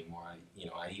stuff anymore.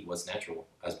 I eat what's natural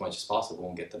as much as possible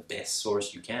and get the best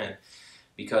source you can.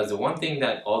 Because the one thing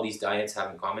that all these diets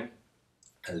have in common,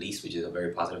 at least, which is a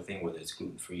very positive thing, whether it's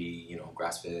gluten-free,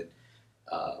 grass-fed,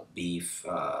 beef,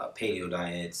 paleo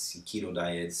diets, keto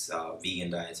diets,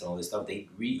 vegan diets, and all this stuff, they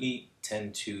really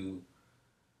tend to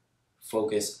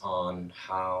focus on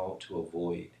how to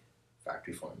avoid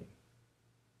factory farming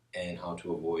and how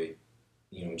to avoid,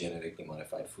 genetically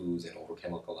modified foods and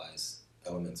over-chemicalized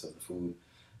elements of the food.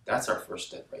 That's our first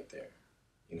step right there.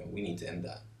 We need to end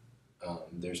that.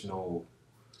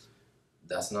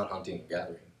 That's not hunting and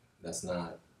gathering. That's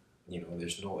not,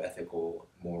 there's no ethical,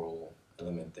 moral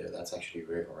element there. That's actually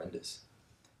very horrendous.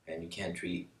 And you can't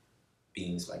treat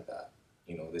beings like that.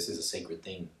 This is a sacred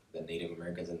thing that Native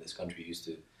Americans in this country used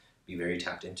to be very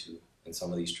tapped into. And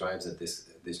some of these tribes that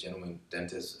this gentleman,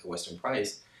 dentist, Western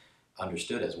Price,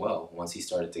 understood as well. Once he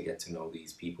started to get to know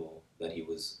these people that he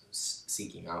was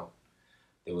seeking out,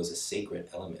 there was a sacred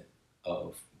element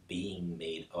of being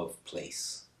made of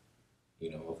place,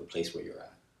 of the place where you're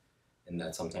at. And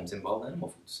that sometimes involves animal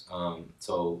foods.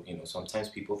 So, sometimes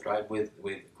people thrive with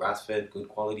grass-fed, good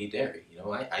quality dairy.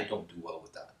 I don't do well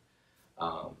with that.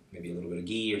 Maybe a little bit of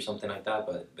ghee or something like that,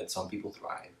 but some people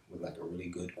thrive with like a really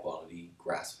good quality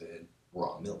grass-fed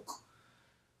raw milk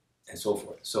and so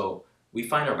forth. So we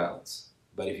find our balance.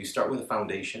 But if you start with a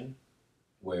foundation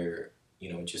where,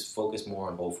 just focus more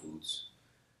on whole foods,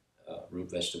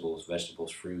 root vegetables,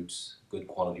 fruits, good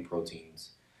quality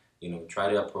proteins, try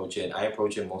to approach it. I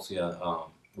approach it mostly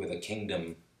with a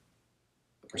kingdom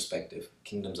perspective,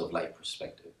 kingdoms of life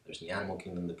perspective. There's the animal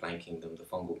kingdom, the plant kingdom, the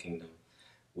fungal kingdom,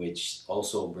 which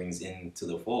also brings into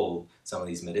the fold some of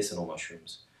these medicinal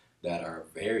mushrooms that are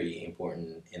very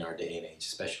important in our day and age,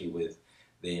 especially with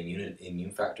the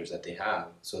immune factors that they have,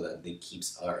 so that they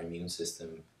keeps our immune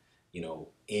system,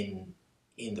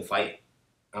 in the fight.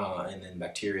 And then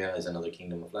bacteria is another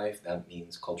kingdom of life. That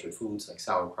means cultured foods like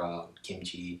sauerkraut,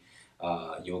 kimchi,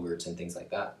 yogurts, and things like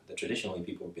that traditionally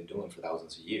people have been doing for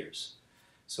thousands of years.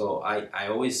 So I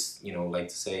always, like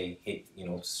to say, hey,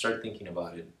 start thinking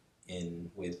about it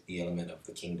with the element of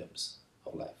the kingdoms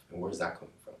of life, and where's that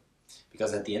coming from?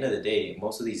 Because at the end of the day,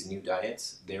 most of these new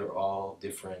diets, they're all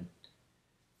different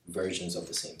versions of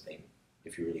the same thing.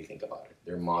 If you really think about it,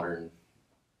 they're modern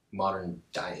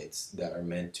diets that are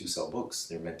meant to sell books.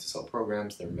 They're meant to sell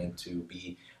programs. They're meant to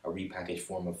be a repackaged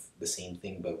form of the same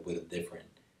thing, but with a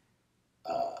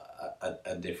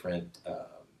different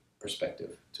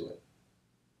perspective to it.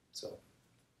 So,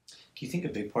 do you think a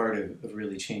big part of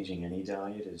really changing any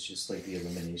diet is just like the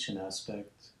elimination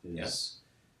aspect? Because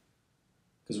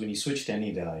when you switch to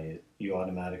any diet, you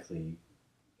automatically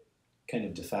kind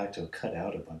of de facto cut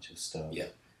out a bunch of stuff. Yeah.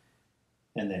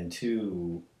 And then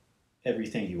two,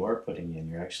 everything you are putting in,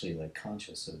 you're actually like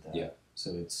conscious of that. Yeah.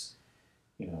 So it's,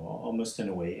 almost in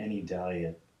a way, any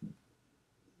diet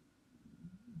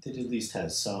that at least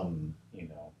has some,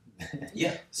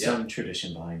 some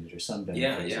tradition behind it or some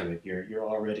benefit to it, you're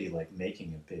already like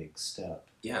making a big step.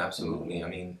 Yeah, absolutely. I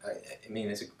mean,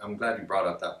 I'm glad you brought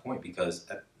up that point, because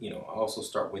I also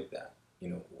start with that.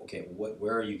 Okay,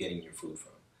 where are you getting your food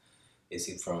from? Is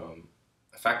it from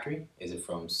a factory? Is it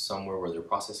from somewhere where they're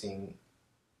processing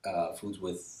foods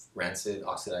with rancid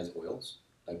oxidized oils,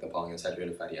 like the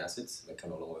polyunsaturated fatty acids, like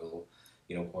canola oil,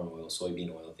 corn oil,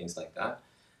 soybean oil, things like that?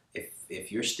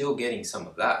 If you're still getting some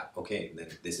of that, okay, then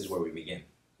this is where we begin.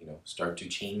 Start to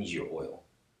change your oil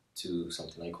to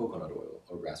something like coconut oil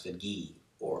or grass-fed ghee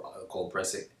or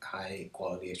cold-pressed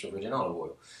high-quality extra virgin olive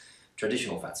oil.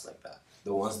 Traditional fats like that.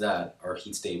 The ones that are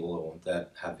heat-stable, the ones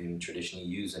that have been traditionally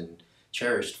used and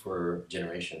cherished for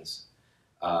generations.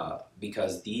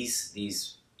 Because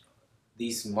these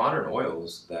modern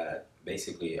oils that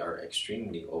basically are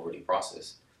extremely overly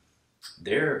processed,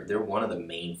 they're one of the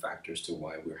main factors to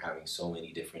why we're having so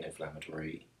many different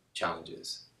inflammatory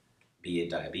challenges, be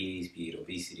it diabetes, be it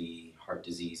obesity, heart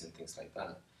disease, and things like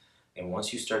that. And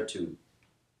once you start to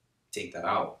take that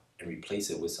out and replace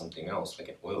it with something else, like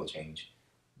an oil change,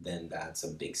 then that's a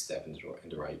big step in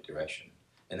the right direction.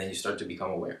 And then you start to become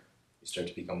aware.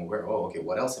 Oh, okay,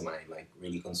 what else am I like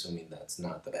really consuming that's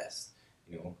not the best?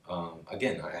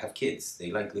 Again, I have kids.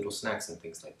 They like little snacks and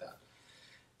things like that.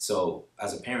 So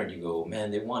as a parent, you go, man,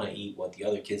 they want to eat what the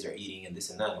other kids are eating and this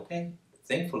and that. Okay,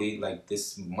 thankfully, like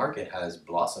this market has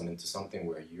blossomed into something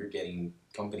where you're getting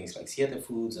companies like Siete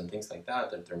Foods and things like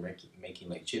that they're making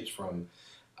like chips from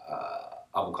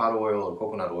avocado oil or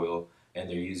coconut oil, and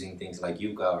they're using things like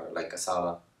yuca or like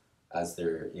cassava as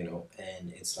their,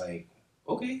 and it's like,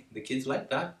 okay, the kids like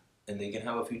that, and they can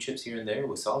have a few chips here and there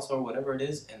with salsa or whatever it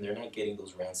is, and they're not getting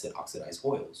those rancid oxidized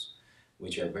oils,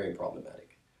 which are very problematic.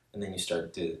 And then you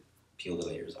start to peel the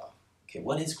layers off. Okay,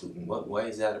 what is gluten? Why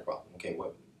is that a problem? Okay,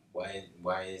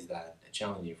 why is that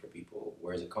challenging for people?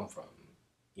 Where does it come from?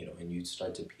 And you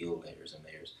start to peel layers and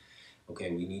layers.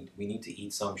 Okay, we need to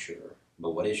eat some sugar, but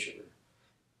what is sugar?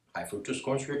 High fructose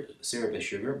corn syrup is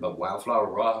sugar, but wildflower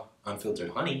raw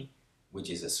unfiltered honey, which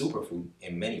is a superfood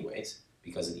in many ways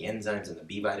because of the enzymes and the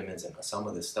B vitamins and some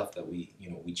of the stuff that we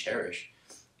cherish,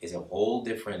 is a whole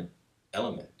different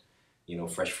element.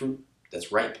 Fresh fruit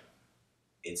that's ripe,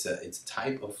 it's a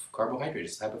type of carbohydrate,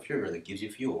 it's a type of sugar that gives you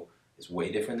fuel. It's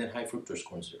way different than high fructose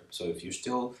corn syrup. So if you're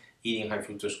still eating high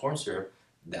fructose corn syrup,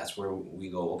 that's where we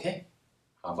go, okay,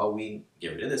 how about we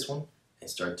get rid of this one and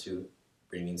start to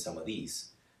bring in some of these.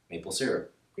 Maple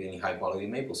syrup, really high quality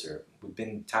maple syrup. We've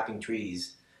been tapping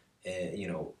trees,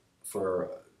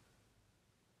 for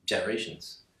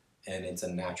generations, and it's a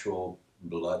natural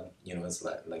blood, it's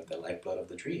like the lifeblood of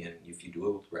the tree. And if you do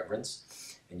it with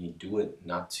reverence and you do it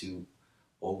not to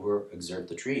overexert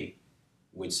the tree,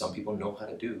 which some people know how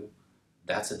to do,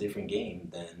 that's a different game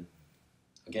than,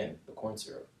 again, the corn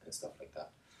syrup and stuff like that.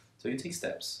 So you take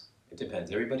steps. It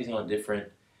depends. Everybody's on a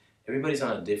different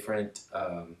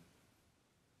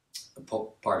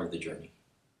part of the journey.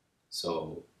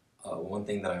 So one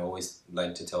thing that I always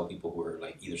like to tell people who are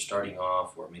like either starting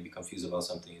off or maybe confused about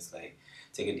something is like,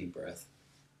 take a deep breath.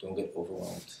 Don't get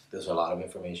overwhelmed. There's a lot of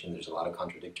information. There's a lot of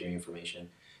contradictory information.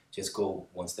 Just go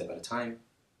one step at a time.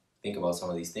 Think about some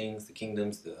of these things, the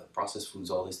kingdoms, the processed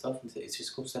foods, all this stuff. It's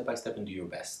just go step by step and do your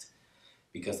best.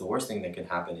 Because the worst thing that can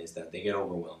happen is that they get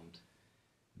overwhelmed.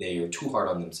 they are too hard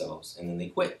on themselves, and then they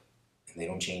quit, and they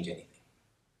don't change anything.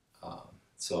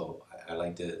 So I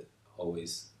like to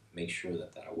always make sure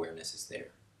that that awareness is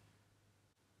there.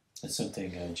 That's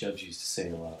something Jubb used to say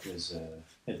a lot was,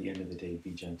 at the end of the day,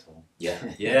 be gentle.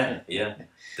 Yeah,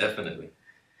 definitely.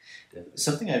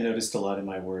 Something I noticed a lot in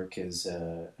my work is,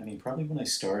 probably when I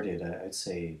started, I'd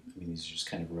say, these are just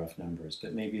kind of rough numbers,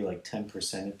 but maybe like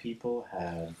 10% of people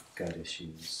had gut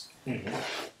issues. Mm-hmm.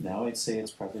 Now I'd say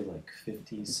it's probably like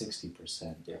 50,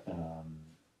 60%. Yeah.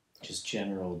 Just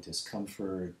general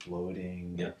discomfort,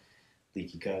 bloating, yeah.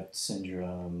 leaky gut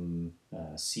syndrome,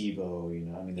 SIBO,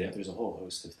 there's a whole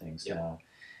host of things now.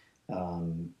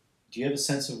 Do you have a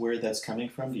sense of where that's coming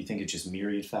from? Do you think it's just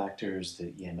myriad factors,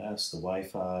 the EMFs, the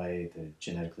Wi-Fi, the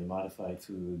genetically modified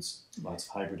foods, lots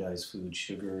of hybridized foods,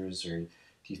 sugars, or do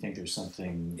you think there's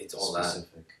something it's all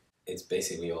specific? That. It's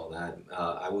basically all that.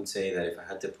 I would say that if I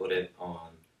had to put it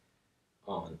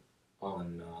on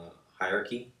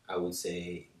hierarchy, I would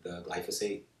say the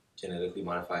glyphosate, genetically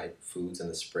modified foods, and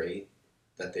the spray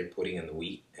that they're putting in the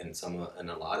wheat, and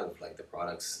a lot of like the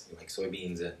products like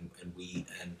soybeans and wheat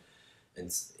and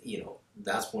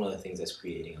that's one of the things that's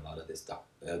creating a lot of this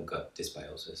gut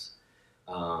dysbiosis.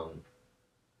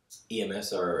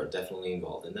 EMFs are definitely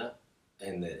involved in that,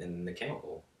 and the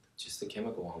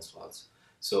chemical onslaughts.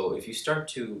 So if you start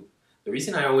to, the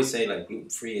reason I always say like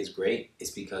gluten-free is great is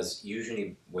because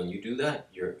usually when you do that,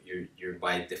 you're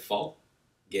by default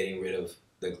getting rid of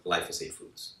the glyphosate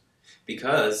foods.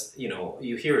 Because,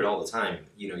 you hear it all the time.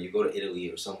 You go to Italy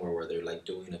or somewhere where they're like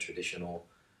doing a traditional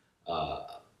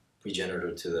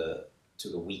progenitor to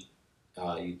the wheat.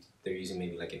 They're using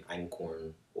maybe like an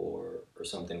einkorn or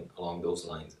something along those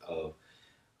lines of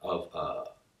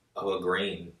a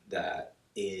grain that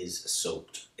is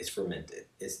soaked, it's fermented,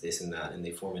 it's this and that, and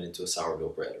they form it into a sourdough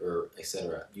bread or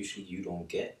etc. Usually you don't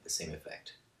get the same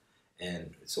effect.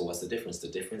 And so what's the difference? The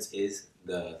difference is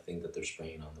the thing that they're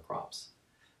spraying on the crops.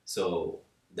 So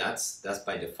that's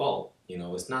by default.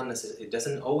 It's not necessarily, it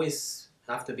doesn't always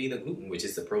have to be the gluten, which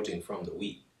is the protein from the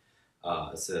wheat.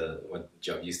 It's what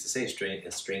Jubb used to say,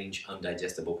 a strange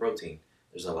undigestible protein.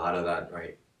 There's a lot of that,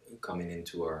 right, coming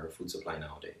into our food supply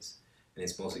nowadays, and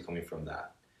it's mostly coming from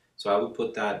that. So I would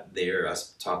put that there as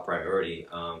top priority.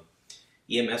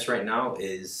 EMS right now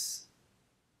is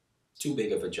too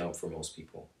big of a jump for most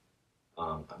people.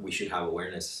 We should have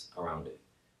awareness around it,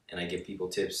 and I give people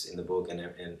tips in the book and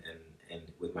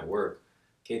with my work.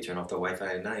 Okay, turn off the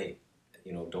Wi-Fi at night.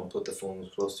 Don't put the phone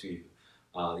close to you.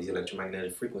 These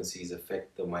electromagnetic frequencies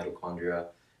affect the mitochondria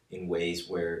in ways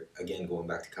where, again, going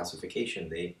back to calcification,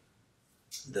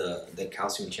 the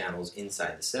calcium channels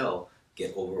inside the cell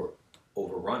get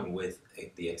overrun with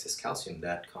the excess calcium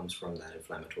that comes from that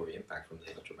inflammatory impact from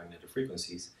the electromagnetic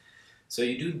frequencies. So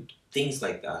you do things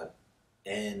like that,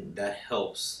 and that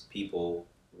helps people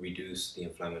reduce the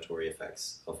inflammatory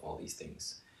effects of all these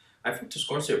things. High fructose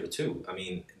corn syrup too.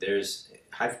 There's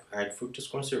high fructose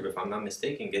corn syrup, if I'm not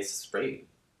mistaken, gets sprayed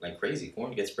like crazy.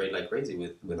 Corn gets sprayed like crazy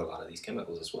with a lot of these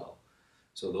chemicals as well.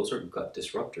 So those are gut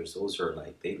disruptors. Those are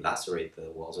like, they lacerate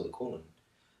the walls of the colon,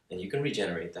 and you can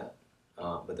regenerate that.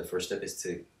 But the first step is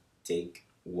to take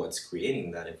what's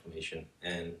creating that inflammation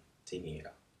and taking it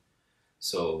out.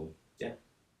 So yeah.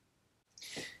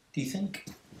 Do you think,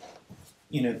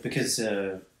 because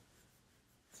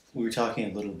we were talking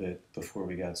a little bit before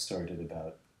we got started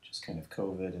about just kind of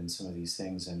COVID and some of these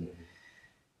things, and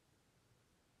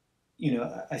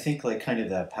I think like kind of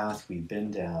that path we've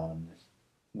been down,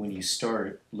 when you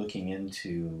start looking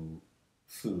into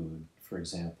food, for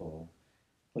example,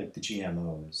 like the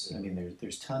GMOs,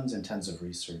 there's tons and tons of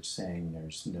research saying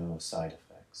there's no side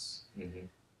effects.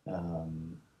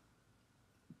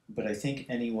 But I think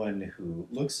anyone who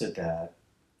looks at that,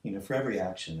 for every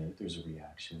action, there's a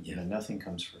reaction. Yeah. Nothing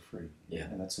comes for free. Yeah.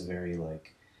 And that's a very,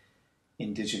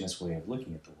 indigenous way of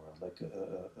looking at the world, like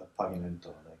a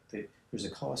pagamento. There's a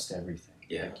cost to everything.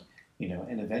 Yeah.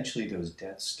 And eventually those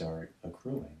debts start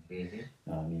accruing.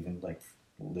 Even,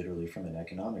 literally from an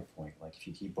economic point. If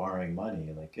you keep borrowing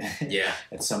money,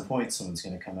 at some point someone's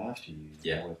going to come after you.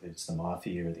 Whether it's the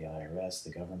mafia or the IRS,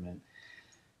 the government.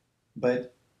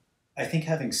 But I think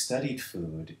having studied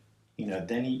food,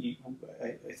 then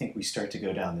I think we start to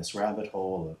go down this rabbit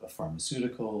hole of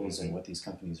pharmaceuticals and what these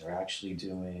companies are actually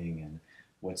doing and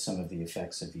what some of the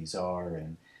effects of these are.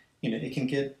 And, it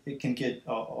can get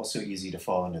also easy to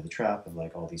fall into the trap of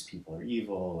all these people are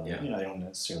evil. And, I don't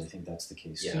necessarily think that's the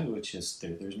case too. It's just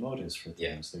there's motives for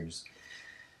things.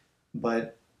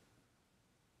 But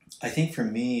I think for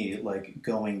me,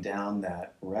 going down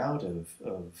that route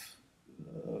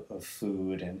of of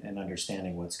food and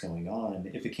understanding what's going on,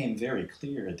 it became very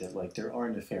clear that like there are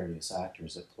nefarious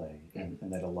actors at play, and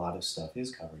that a lot of stuff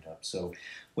is covered up. So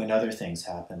when other things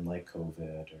happen like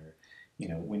COVID, or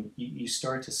when you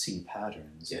start to see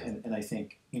patterns, and I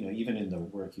think even in the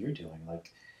work you're doing,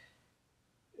 like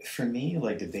for me,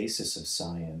 like the basis of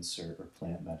science or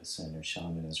plant medicine or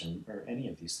shamanism or any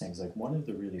of these things, like one of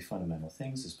the really fundamental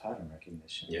things is pattern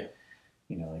recognition. Yeah.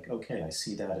 Like, okay, I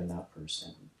see that in that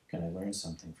person. Can I learn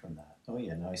something from that? Oh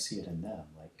yeah, now I see it in them.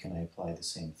 Like, can I apply the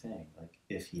same thing? Like,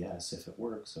 if yes, if it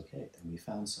works, okay, then we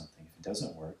found something. If it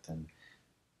doesn't work, then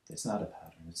it's not a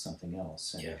pattern, it's something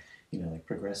else. And, like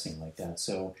progressing like that.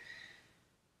 So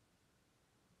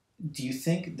do you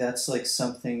think that's like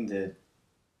something that,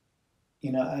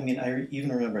 I mean, I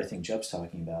even remember, I think Jubb's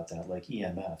talking about that, like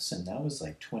EMFs, and that was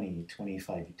like 20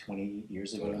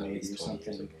 years ago, maybe, or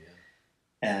something.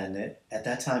 And at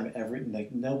that time,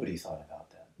 nobody thought about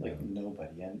that, like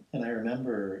nobody. And I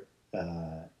remember,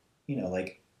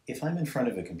 like if I'm in front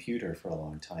of a computer for a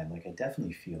long time, like I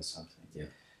definitely feel something. Yeah.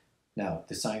 Now,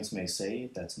 the science may say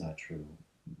that's not true,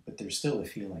 but there's still a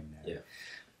feeling there. Yeah.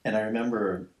 And I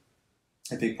remember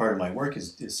a big part of my work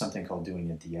is something called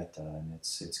doing a dieta, and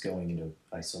it's going into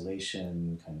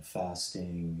isolation, kind of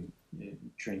fasting,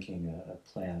 drinking a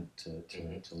plant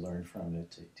to learn from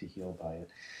it, to heal by it.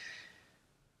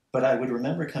 But I would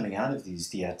remember coming out of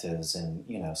these dietas,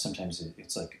 and sometimes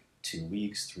it's like 2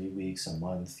 weeks, 3 weeks, a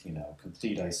month,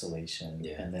 complete isolation.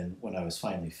 Yeah. And then when I was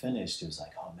finally finished, it was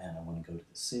like, oh man, I want to go to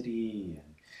the city,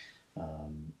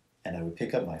 and I would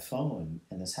pick up my phone,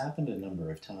 and this happened a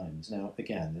number of times. Now,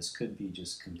 again, this could be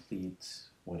just complete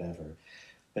whatever,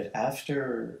 but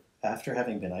after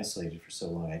having been isolated for so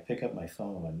long, I'd pick up my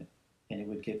phone, and it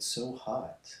would get so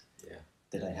hot. Yeah.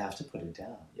 That I'd have to put it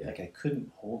down. Yeah. Like I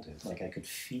couldn't hold it. Like I could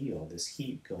feel this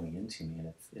heat going into me,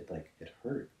 and it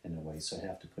hurt in a way. So I'd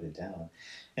have to put it down.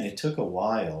 And it took a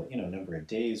while, a number of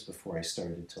days before I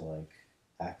started to like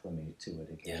acclimate to it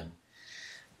again. Yeah.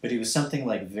 But it was something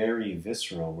like very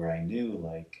visceral, where I knew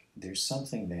like there's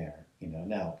something there.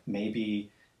 Now maybe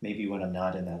when I'm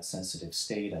not in that sensitive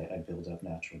state, I build up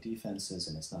natural defenses,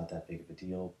 and it's not that big of a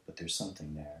deal. But there's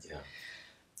something there. Yeah.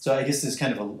 So I guess this is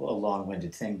kind of a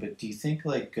long-winded thing, but do you think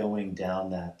like going down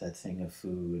that thing of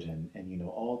food and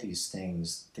all these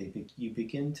things, you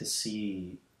begin to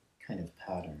see kind of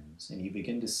patterns, and you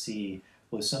begin to see,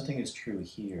 well, if something is true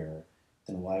here,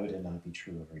 then why would it not be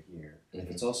true over here? And if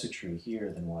it's also true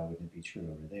here, then why wouldn't it be true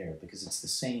over there? Because it's the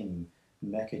same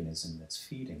mechanism that's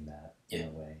feeding that in a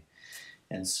way.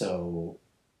 And so,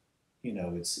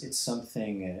 it's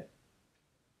something.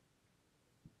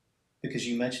 Because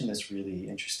you mentioned this really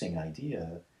interesting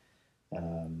idea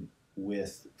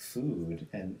with food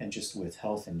and just with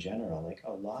health in general. Like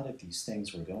a lot of these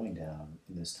things we're going down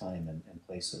in this time and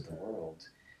place of the world,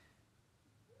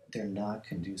 they're not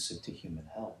conducive to human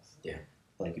health. Yeah.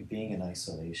 Like being in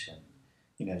isolation,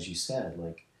 as you said,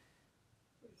 like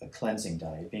a cleansing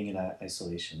diet, being in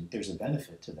isolation, there's a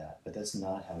benefit to that, but that's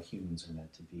not how humans are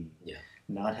meant to be. Yeah.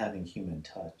 Not having human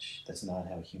touch, that's not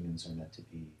how humans are meant to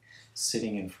be.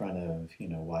 Sitting in front of,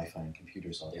 Wi-Fi and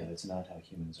computers all day, that's not how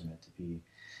humans are meant to be.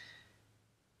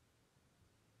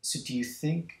 So do you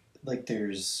think, like,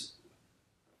 there's,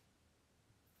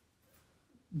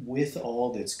 with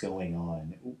all that's going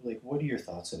on, like, what are your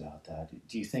thoughts about that?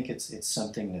 Do you think it's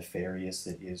something nefarious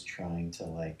that is trying to,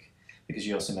 like, because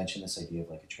you also mentioned this idea of,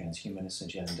 like, a transhumanist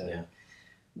agenda. Yeah.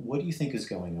 What do you think is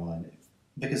going on?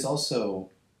 Because also,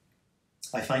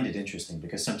 I find it interesting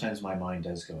because sometimes my mind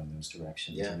does go in those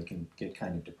directions, and it can get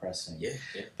kind of depressing. Yeah,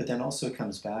 yeah. But then also it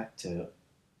comes back to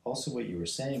also what you were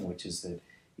saying, which is that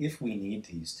if we need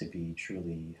these to be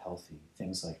truly healthy,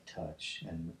 things like touch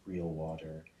and real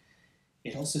water,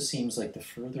 it also seems like the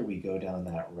further we go down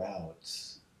that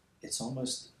route, it's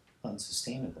almost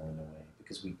unsustainable in a way,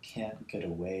 because we can't get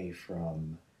away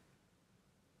from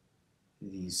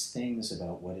these things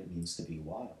about what it means to be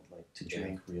wild, like to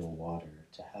drink real water,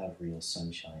 to have real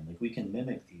sunshine. Like we can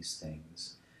mimic these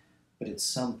things, but at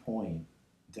some point,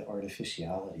 the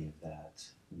artificiality of that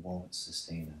won't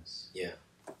sustain us. Yeah.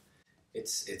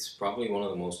 It's probably one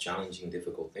of the most challenging,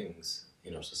 difficult things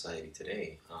in our society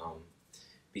today,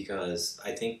 because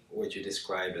I think what you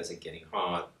described as it getting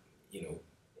hot,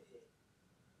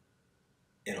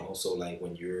 and also like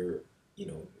when you're,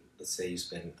 let's say you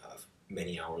spend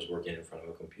many hours working in front of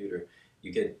a computer,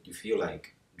 you feel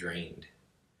like drained,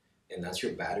 and that's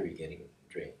your battery getting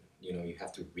drained. You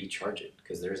have to recharge it,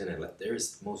 because there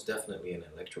is most definitely an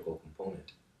electrical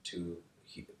component to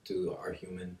our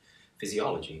human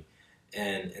physiology,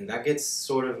 and that gets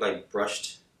sort of like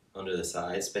brushed under the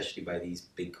side, especially by these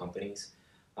big companies.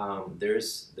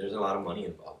 There's a lot of money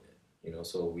involved in it. You know,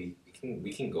 so we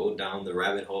can go down the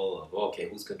rabbit hole of, okay,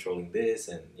 who's controlling this,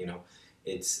 and you know,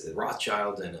 it's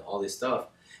Rothschild and all this stuff,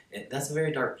 and that's a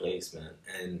very dark place, man.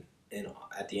 And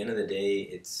at the end of the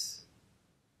day,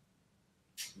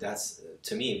 that's,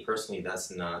 to me personally, that's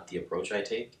not the approach I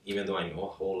take, even though I know a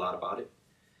whole lot about it,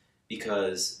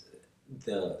 because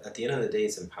at the end of the day,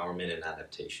 it's empowerment and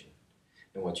adaptation.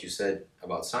 And what you said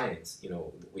about science, you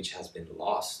know, which has been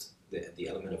lost, the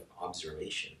element of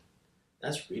observation,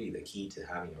 that's really the key to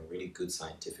having a really good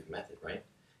scientific method, right?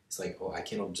 It's like, oh, I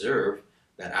can observe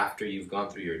that after you've gone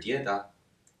through your dieta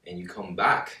and you come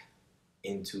back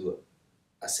into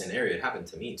a scenario. It happened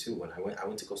to me too when I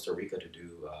went to Costa Rica to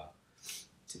do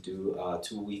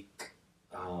 2-week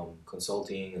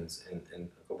consulting and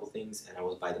a couple things, and I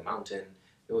was by the mountain.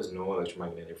 There was no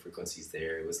electromagnetic frequencies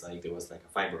there. It was like there was like a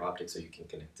fiber optic, so you can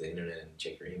connect to the internet and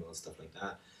check your email and stuff like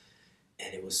that.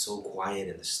 And it was so quiet,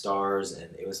 and the stars,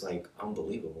 and it was like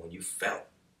unbelievable. And you felt,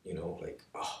 you know, like,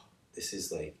 oh, this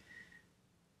is like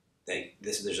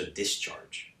this. There's a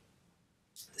discharge.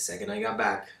 The second I got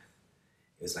back,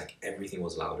 it was like everything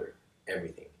was louder,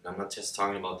 everything. And I'm not just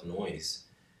talking about the noise.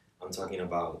 I'm talking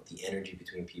about the energy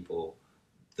between people,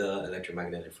 the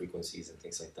electromagnetic frequencies and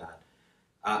things like that.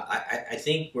 I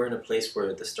think we're in a place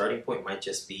where the starting point might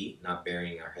just be not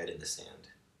burying our head in the sand.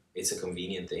 It's a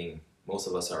convenient thing. Most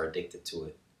of us are addicted to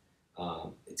it.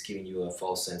 It's giving you a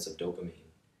false sense of dopamine.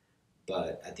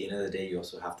 But at the end of the day, you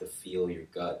also have to feel your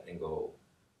gut and go,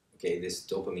 okay, this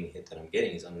dopamine hit that I'm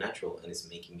getting is unnatural and it's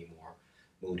making me more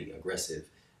moody, aggressive,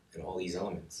 and all these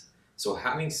elements. So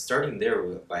starting there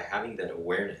by having that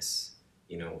awareness,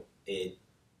 you know,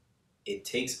 it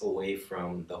takes away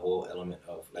from the whole element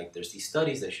of, like, there's these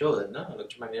studies that show that no,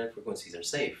 electromagnetic frequencies are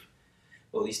safe.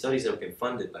 Well, these studies have been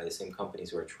funded by the same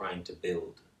companies who are trying to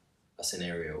build a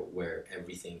scenario where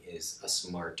everything is a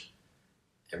smart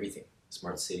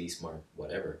city, smart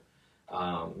whatever.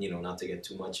 You know, not to get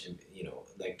too much, you know,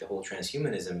 like the whole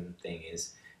transhumanism thing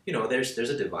is, you know, there's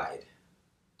a divide.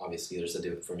 Obviously, there's a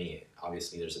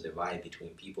divide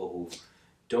between people who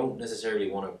don't necessarily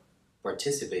want to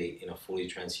participate in a fully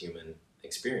transhuman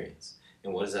experience.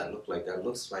 And what does that look like? That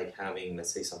looks like having,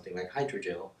 let's say, something like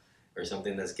hydrogel, or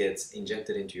something that gets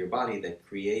injected into your body that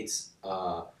creates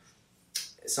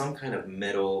some kind of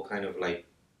metal, kind of like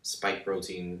spike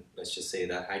protein. Let's just say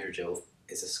that hydrogel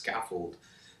is a scaffold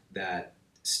that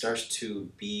starts to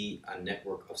be a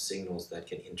network of signals that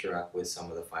can interact with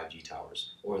some of the 5G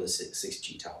towers or the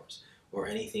 6G towers, or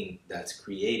anything that's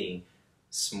creating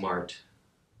smart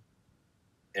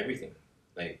everything,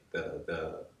 like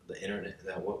the internet.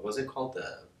 What was it called?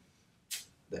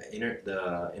 The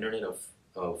internet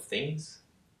of things,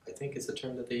 I think is the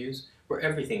term that they use, where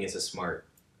everything is a smart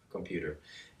computer.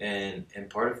 And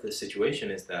part of the situation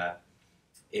is that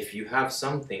if you have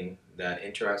something that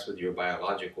interacts with your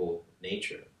biological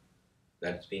nature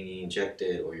that's being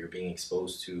injected or you're being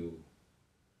exposed to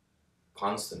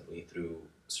constantly through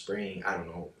spraying, I don't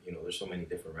know, you know, there's so many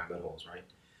different rabbit holes, right?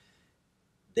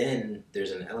 Then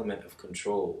there's an element of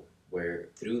control where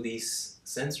through these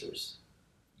sensors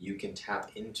you can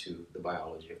tap into the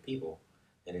biology of people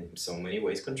and in so many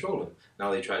ways control them.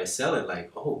 Now they try to sell it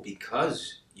like, oh,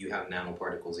 because you have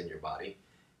nanoparticles in your body,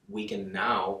 we can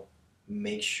now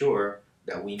make sure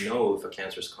that we know if a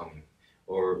cancer is coming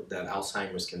or that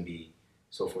Alzheimer's can be,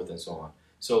 so forth and so on.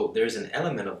 So there's an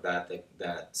element of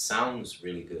that sounds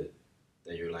really good,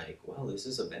 that you're like, well, this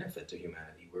is a benefit to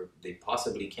humanity where they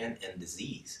possibly can end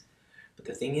disease. But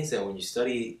the thing is that when you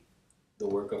study the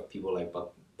work of people like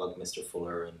Buckminster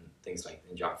Fuller and things like,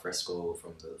 and Jacques Fresco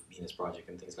from the Venus Project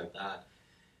and things like that,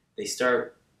 they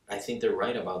start, I think they're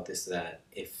right about this, that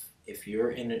if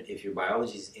your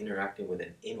biology is interacting with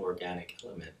an inorganic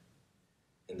element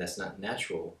and that's not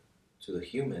natural to the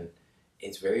human,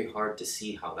 it's very hard to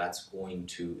see how that's going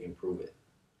to improve it.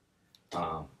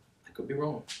 I could be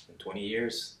wrong. In 20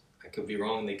 years, I could be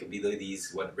wrong. They could be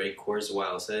these, what Ray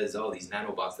Kurzweil says, oh, these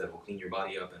nanobots that will clean your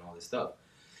body up and all this stuff.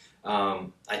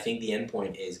 I think the end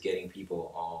point is getting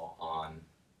people all on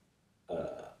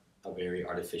a very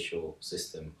artificial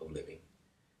system of living.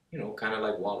 You know, kind of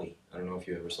like WALL-E. I don't know if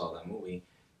you ever saw that movie.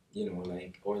 You know,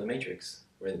 like, or The Matrix,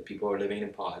 where the people are living in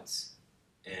pods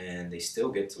and they still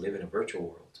get to live in a virtual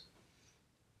world.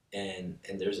 And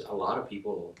there's a lot of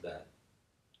people that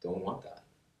don't want that.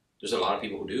 There's a lot of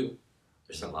people who do.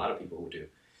 There's a lot of people who do.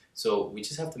 So we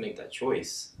just have to make that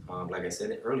choice. Like I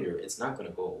said earlier, it's not going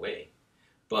to go away.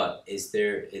 But is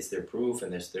there proof,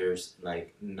 and there's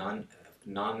like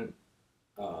non-cell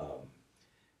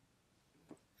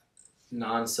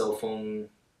phone,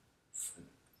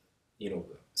 you know,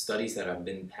 studies that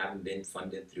haven't been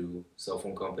funded through cell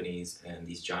phone companies and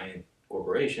these giant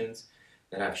corporations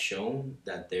that have shown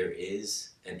that there is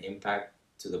an impact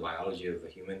to the biology of a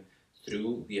human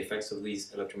through the effects of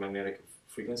these electromagnetic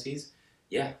frequencies,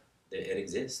 yeah, it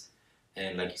exists.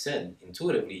 And like you said,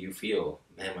 intuitively you feel,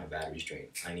 man, my battery's drained.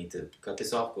 I need to cut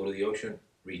this off, go to the ocean,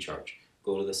 recharge.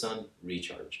 Go to the sun,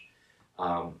 recharge.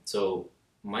 So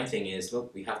my thing is,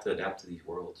 look, we have to adapt to these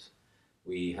worlds.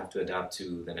 We have to adapt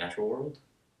to the natural world,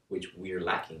 which we are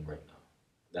lacking right now.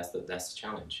 That's the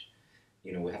challenge.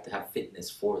 You know, we have to have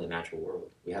fitness for the natural world.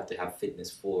 We have to have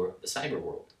fitness for the cyber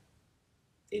world.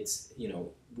 It's, you know,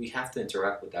 we have to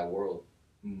interact with that world,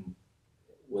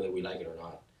 whether we like it or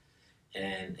not.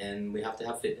 And we have to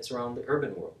have fitness around the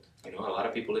urban world. You know, a lot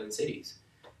of people live in cities.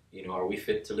 You know, are we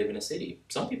fit to live in a city?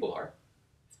 Some people are.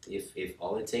 If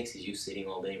all it takes is you sitting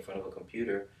all day in front of a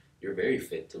computer, you're very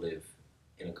fit to live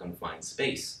in a confined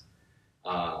space.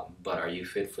 But are you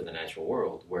fit for the natural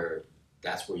world, where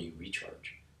that's where you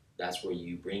recharge? That's where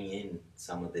you bring in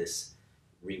some of this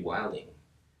rewilding.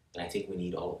 And I think we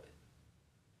need all of it.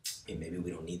 And maybe we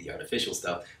don't need the artificial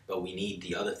stuff, but we need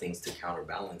the other things to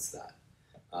counterbalance that.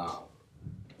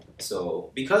 So,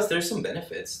 because there's some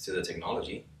benefits to the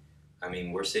technology. I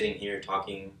mean, we're sitting here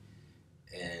talking,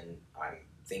 and I'm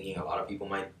thinking a lot of people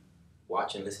might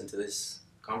watch and listen to this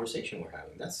conversation we're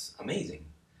having. That's amazing.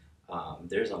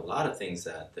 There's a lot of things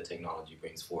that the technology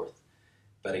brings forth.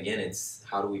 But again, it's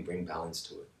how do we bring balance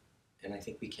to it? And I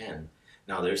think we can.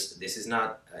 Now, this is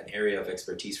not an area of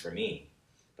expertise for me,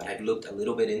 but I've looked a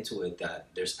little bit into it, that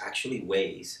there's actually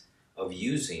ways of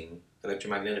using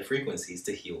electromagnetic frequencies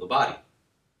to heal the body.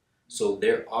 So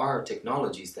there are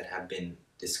technologies that have been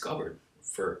discovered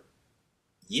for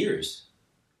years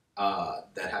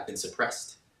that have been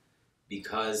suppressed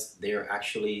because they're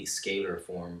actually scalar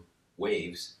form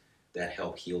waves that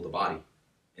help heal the body.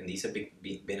 And these have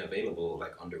been available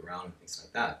like underground and things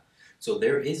like that. So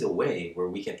there is a way where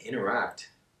we can interact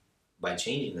by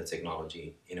changing the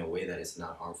technology in a way that is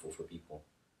not harmful for people,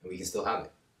 and we can still have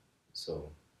it.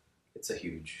 So it's a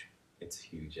huge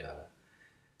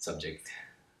subject.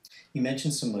 You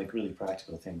mentioned some like really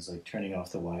practical things like turning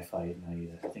off the Wi-Fi at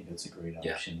night. I think that's a great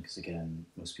option because again,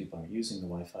 most people aren't using the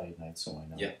Wi-Fi at night, so why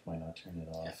not? Yeah. Why not turn it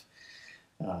off?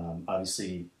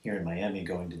 Obviously, here in Miami,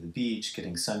 going to the beach,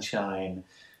 getting sunshine.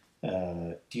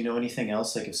 Do you know anything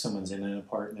else, like if someone's in an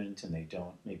apartment and they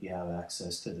don't maybe have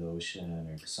access to the ocean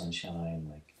or the sunshine,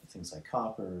 like things like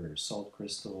copper or salt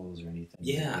crystals or anything?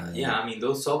 Yeah. I mean,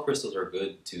 those salt crystals are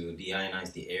good to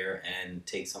deionize the air and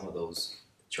take some of those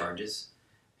charges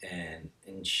and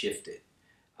shift it.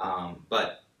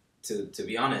 But to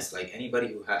be honest, like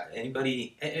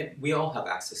we all have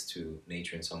access to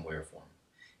nature in some way or form.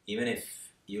 Even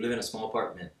if you live in a small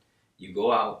apartment, you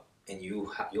go out and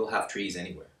you'll have trees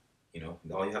anywhere. You know,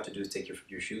 all you have to do is take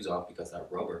your shoes off, because that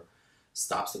rubber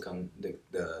stops the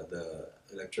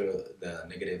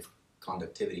negative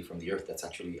conductivity from the earth that's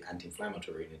actually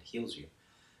anti-inflammatory, and it heals you.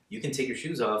 You can take your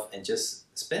shoes off and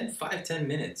just spend 5-10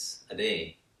 minutes a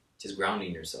day just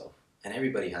grounding yourself. And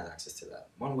everybody has access to that,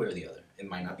 one way or the other. It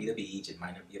might not be the beach, it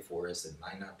might not be a forest, it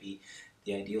might not be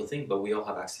the ideal thing, but we all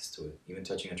have access to it, even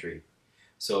touching a tree.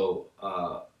 So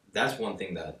that's one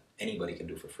thing that anybody can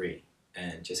do for free,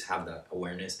 and just have that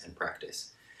awareness and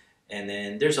practice. And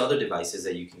then there's other devices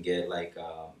that you can get, like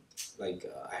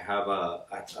I have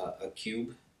a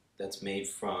cube that's made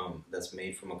from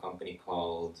a company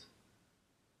called,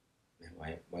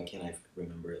 man, why can't I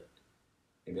remember it?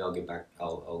 Maybe I'll get back.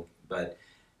 But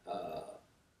I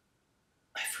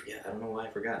forget. I don't know why I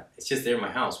forgot. It's just there in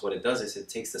my house. What it does is it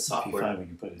takes the software. We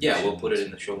can put it we'll put it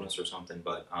in the show notes or something.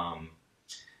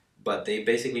 But they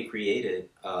basically created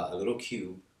a little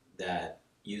cube that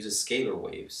uses scalar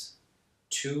waves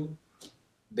to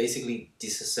basically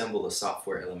disassemble the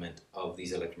software element of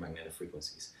these electromagnetic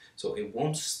frequencies. So it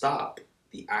won't stop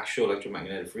the actual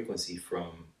electromagnetic frequency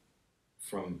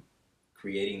from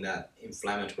creating that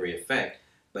inflammatory effect,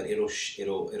 but it'll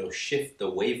shift the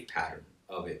wave pattern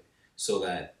of it so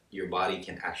that your body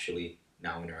can actually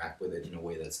now interact with it in a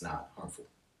way that's not harmful.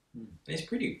 And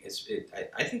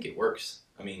I think it works.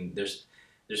 I mean, there's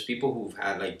people who've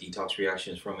had like detox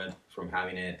reactions from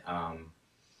having it.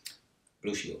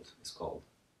 Blue Shield, it's called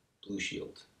Blue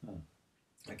Shield.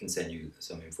 I can send you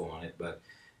some info on it, but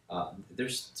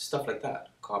there's stuff like that.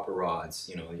 Copper rods,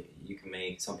 you know,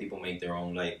 some people make their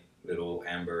own like little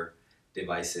amber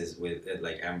devices with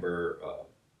like amber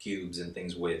cubes and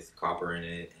things with copper in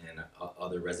it, and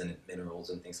other resonant minerals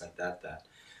and things like that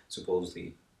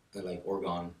supposedly like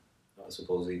orgone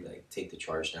supposedly like take the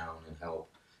charge down and help.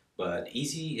 But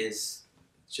easy is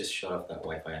just shut off that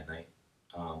Wi-Fi at night.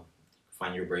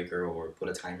 Find your breaker or put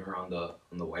a timer on the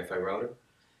Wi-Fi router,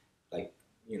 like,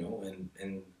 you know,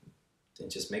 and then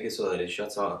just make it so that it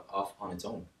shuts off on its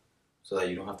own, so that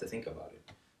you don't have to think about it.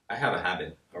 I have a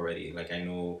habit already. Like, I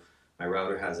know my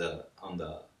router has on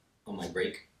my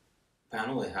brake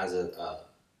panel, it has a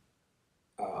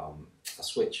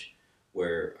switch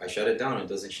where I shut it down. It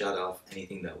doesn't shut off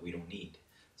anything that we don't need.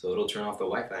 So it'll turn off the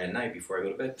Wi-Fi at night before I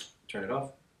go to bed. Turn it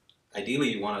off. Ideally,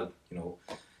 you want to, you know,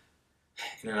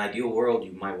 in an ideal world,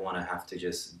 you might want to have to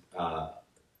just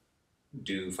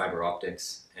do fiber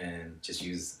optics and just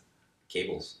use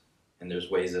cables. And there's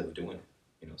ways of doing it,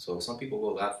 you know. So some people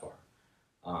go that far.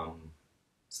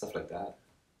 Stuff like that.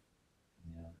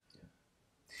 Yeah.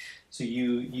 So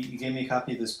you gave me a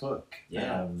copy of this book.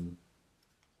 Yeah.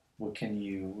 What can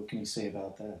you say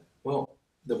about that? Well,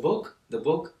 the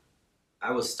book,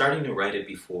 I was starting to write it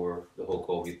before the whole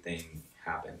COVID thing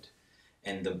happened.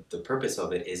 And the purpose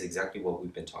of it is exactly what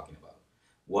we've been talking about.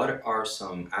 What are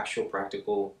some actual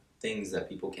practical things that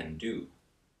people can do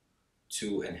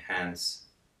to enhance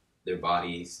their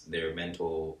bodies, their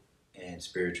mental and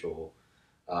spiritual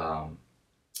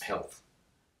health?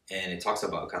 And it talks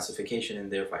about calcification in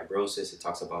there, fibrosis. It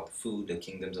talks about the food, the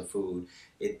kingdoms of food.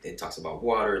 It talks about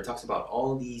water. It talks about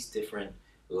all these different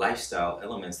lifestyle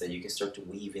elements that you can start to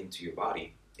weave into your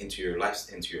body, into your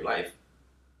life,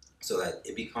 so that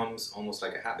it becomes almost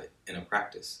like a habit and a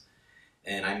practice.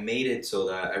 And I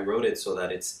wrote it so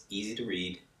that it's easy to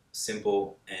read,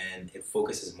 simple, and it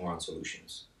focuses more on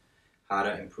solutions. How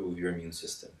to improve your immune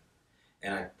system.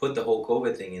 And I put the whole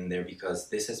COVID thing in there because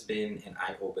this has been an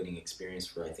eye-opening experience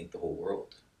for, I think, the whole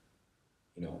world.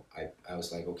 You know, I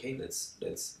was like, okay, let's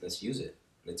use it.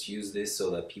 Let's use this so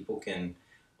that people can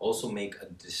also make a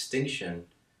distinction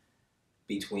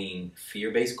between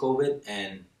fear-based COVID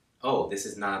and, oh, this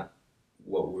is not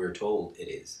what we're told it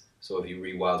is. So if you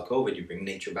rewild COVID, you bring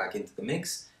nature back into the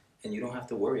mix, and you don't have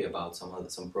to worry about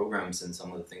some programs and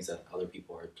some of the things that other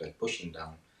people are like pushing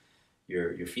down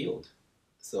your field.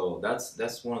 So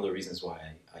that's one of the reasons why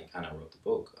I kind of wrote the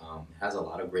book. It has a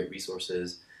lot of great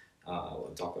resources.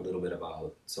 I'll talk a little bit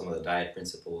about some of the diet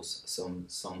principles, some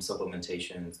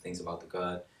supplementation, things about the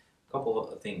gut, a couple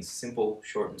of things, simple,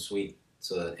 short, and sweet,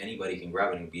 so that anybody can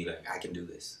grab it and be like, I can do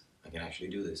this. I can actually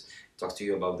do this. It talks to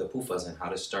you about the PUFAs and how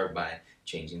to start by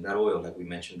changing that oil, like we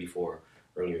mentioned before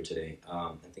earlier today,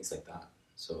 and things like that.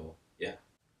 So yeah.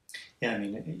 Yeah, I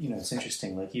mean, you know, it's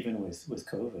interesting. Like even with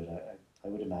COVID, I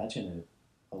would imagine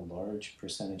a large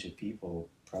percentage of people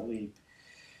probably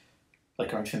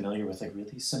like aren't familiar with like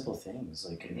really simple things.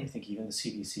 Like I think even the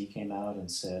CDC came out and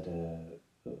said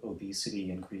obesity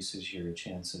increases your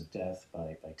chance of death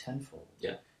by tenfold.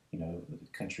 Yeah. You know,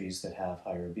 countries that have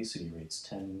higher obesity rates,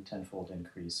 tenfold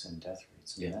increase in death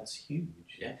rates. I mean, that's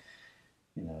huge. Yeah.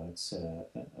 You know, it's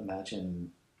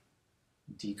imagine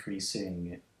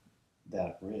decreasing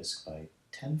that risk by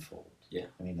tenfold. Yeah.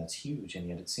 I mean, that's huge, and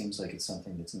yet it seems like it's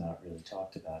something that's not really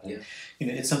talked about. And, yeah. You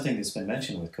know, it's something that's been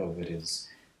mentioned with COVID is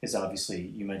obviously,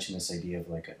 you mentioned this idea of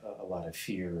like a lot of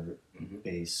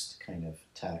fear-based kind of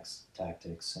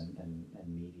tactics and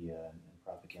media and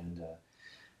propaganda.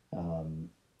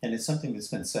 And it's something that's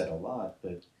been said a lot,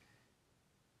 but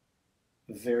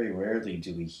very rarely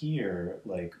do we hear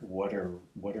like what are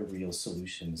real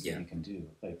solutions that you can do,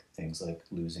 like things like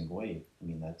losing weight. I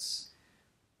mean,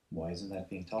 why isn't that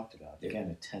being talked about? Again,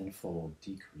 a tenfold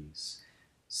decrease.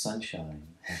 Sunshine.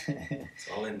 It's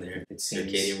all in there. It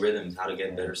seems, circadian rhythms, how to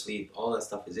get better sleep, all that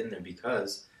stuff is in there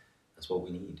because that's what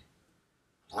we need.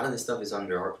 A lot of this stuff is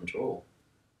under our control.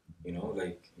 You know,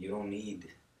 like you don't need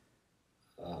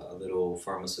a little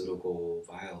pharmaceutical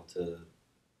vial to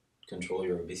control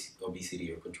your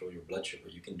obesity or control your blood sugar.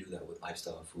 You can do that with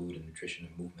lifestyle, food, and nutrition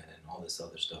and movement and all this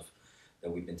other stuff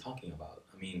that we've been talking about.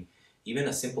 I mean, even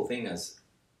a simple thing as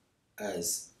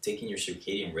taking your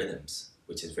circadian rhythms,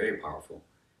 which is very powerful,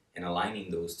 and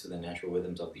aligning those to the natural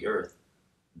rhythms of the earth,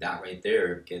 that right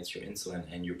there gets your insulin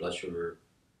and your blood sugar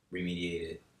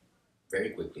remediated very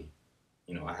quickly.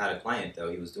 You know, I had a client that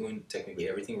he was doing technically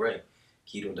everything right.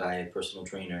 Keto diet, personal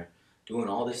trainer, doing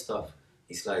all this stuff.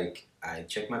 He's like, I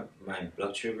check my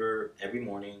blood sugar every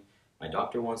morning. My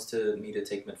doctor wants me to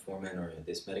take metformin or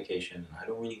this medication, and I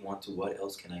don't really want to. What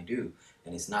else can I do?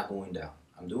 And it's not going down.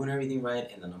 I'm doing everything right,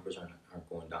 and the numbers aren't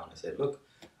going down. I said, look,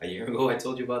 a year ago I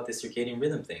told you about this circadian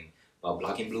rhythm thing, about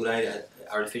blocking blue light,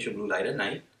 artificial blue light at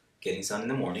night, getting sun in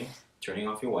the morning, turning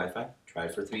off your Wi-Fi. Try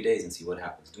it for 3 days and see what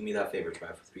happens. Do me that favor, try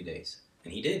it for 3 days.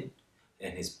 And he did.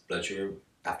 And his blood sugar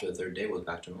after the third day was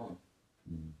back to normal.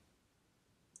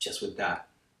 Just with that.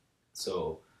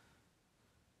 So,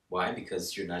 why?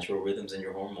 Because your natural rhythms and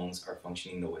your hormones are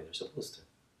functioning the way they're supposed to.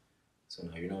 So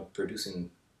now you're not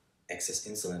producing excess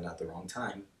insulin at the wrong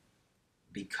time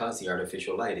because the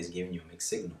artificial light is giving you a mixed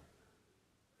signal.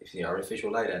 If the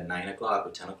artificial light at 9 o'clock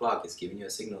or 10 o'clock is giving you a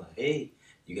signal that, hey,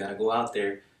 you got to go out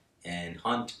there and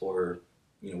hunt or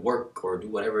work or do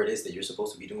whatever it is that you're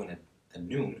supposed to be doing at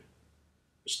noon,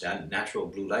 which that natural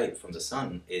blue light from the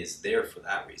sun is there for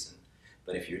that reason.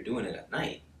 But if you're doing it at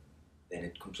night, then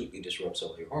it completely disrupts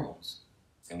all your hormones.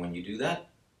 And when you do that,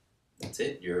 that's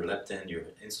it. Your leptin, your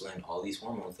insulin, all these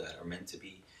hormones that are meant to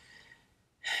be,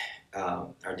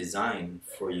 are designed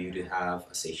for you to have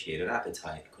a satiated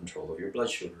appetite, control of your blood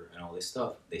sugar, and all this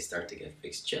stuff, they start to get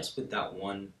fixed just with that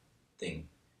one thing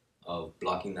of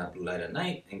blocking that blue light at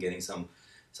night and getting some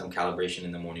calibration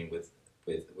in the morning with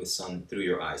sun through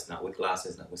your eyes, not with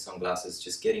glasses, not with sunglasses,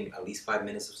 just getting at least 5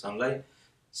 minutes of sunlight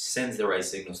sends the right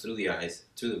signals through the eyes,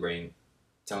 to the brain,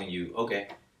 telling you, okay,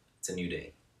 it's a new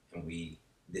day. And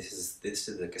this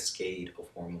is the cascade of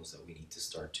hormones that we need to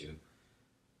start to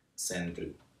send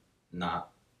through,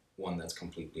 not one that's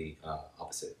completely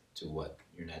opposite to what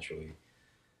you're naturally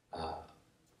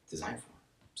designed for.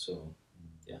 So,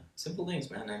 yeah, simple things,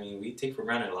 man. I mean, we take for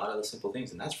granted a lot of the simple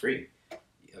things, and that's free.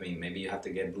 I mean, maybe you have to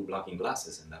get blue blocking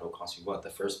glasses, and that'll cost you what? The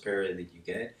first pair that you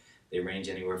get, they range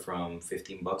anywhere from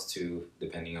 $15 to,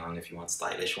 depending on if you want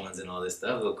stylish ones and all this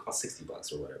stuff, it'll cost $60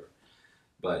 or whatever.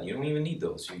 But you don't even need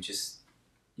those.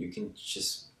 You can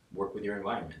just work with your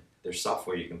environment. There's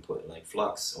software you can put, like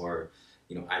Flux or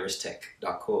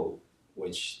iristech.co,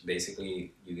 which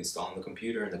basically you install on the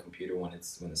computer, and the computer, when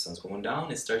the sun's going down,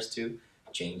 it starts to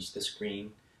change the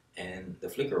screen and the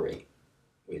flicker rate,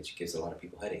 which gives a lot of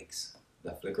people headaches.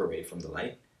 The flicker rate from the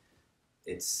light,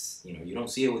 it's, you don't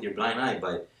see it with your blind eye,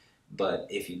 but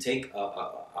if you take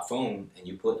a phone and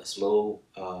you put a slow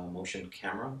motion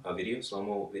camera,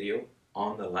 slow-mo video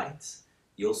on the lights,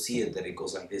 you'll see it that it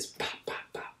goes like this, bah, bah,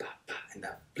 bah, bah, bah, and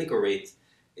that flicker rate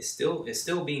is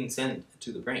still being sent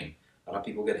to the brain. A lot of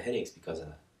people get headaches because of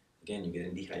that. Again, you're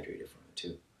getting dehydrated from it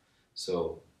too.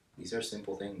 So these are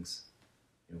simple things.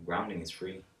 Grounding is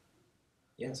free.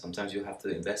 Yeah, sometimes you have to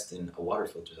invest in a water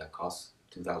filter that costs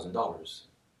 $2,000.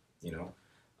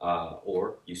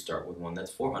 Or you start with one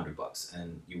that's $400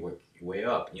 and you work your way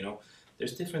up.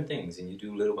 There's different things, and you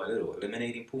do little by little.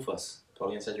 Eliminating PUFAs,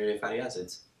 polyunsaturated fatty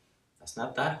acids. That's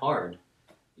not that hard.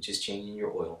 You're just changing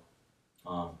your oil.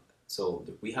 So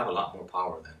we have a lot more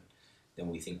power than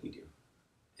we think we do.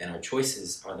 And our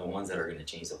choices are the ones that are going to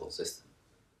change the whole system.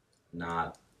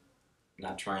 Not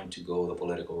trying to go the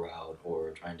political route or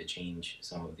trying to change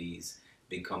some of these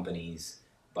big companies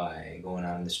by going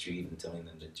out in the street and telling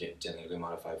them that genetically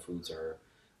modified foods or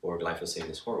glyphosate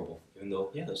is horrible. Even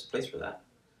though, yeah, there's a place for that.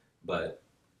 But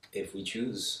if we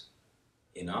choose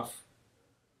enough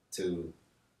to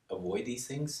avoid these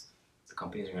things, the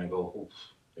companies are going to go, oh,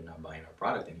 they're not buying our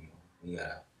product anymore. We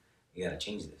gotta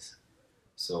change this.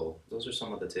 So those are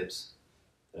some of the tips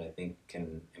that I think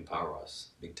can empower us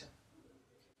big time.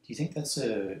 Do you think that's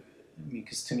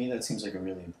because to me that seems like a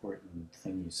really important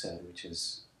thing you said, which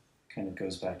is kind of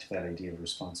goes back to that idea of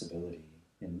responsibility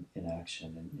in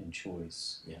action and in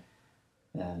choice. Yeah.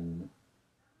 And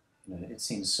it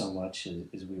seems so much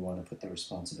as we want to put the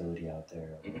responsibility out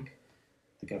there. Mm-hmm. Like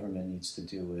the government needs to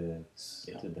do it,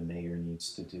 yeah. the mayor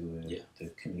needs to do it, yeah. the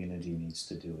community needs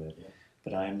to do it. Yeah.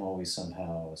 But I'm always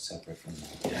somehow separate from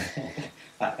that.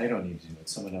 Yeah. I don't need to do it.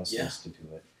 Someone else yeah. needs to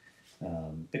do it.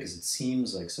 Because it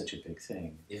seems like such a big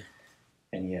thing. Yeah.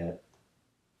 And yet,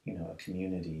 a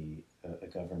community, a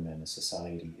government, a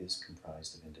society is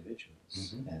comprised of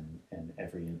individuals. Mm-hmm.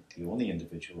 And the only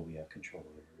individual we have control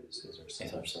over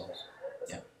is ourselves.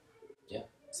 Yeah. Yeah.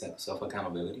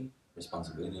 Self-accountability,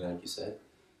 responsibility, like you said,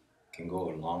 can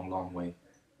go a long, long way.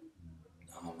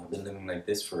 I've been living like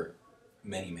this for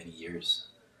many, many years.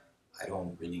 I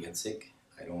don't really get sick.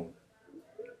 I don't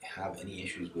have any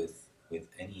issues with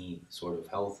any sort of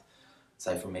health,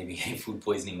 aside from maybe food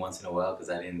poisoning once in a while, because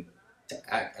I didn't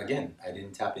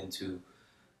tap into,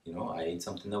 I ate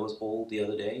something that was old the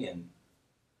other day and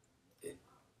it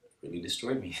really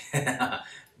destroyed me.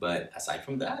 But aside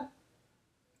from that,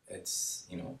 it's,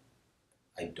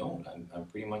 I'm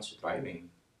pretty much thriving,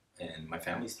 and my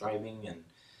family's thriving, and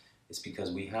it's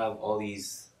because we have all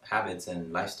these habits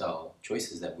and lifestyle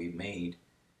choices that we've made,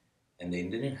 and they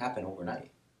didn't happen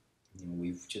overnight.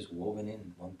 We've just woven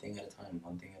in one thing at a time,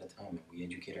 and we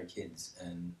educate our kids,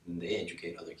 and they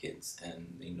educate other kids, and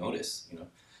they notice,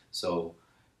 So,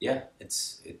 yeah,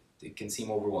 it can seem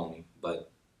overwhelming,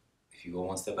 but if you go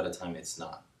one step at a time, it's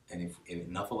not. And if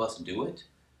enough of us do it,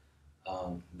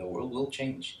 the world will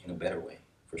change in a better way,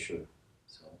 for sure.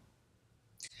 So,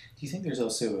 do you think there's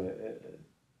also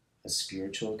a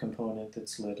spiritual component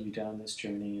that's led you down this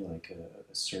journey, like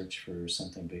a search for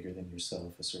something bigger than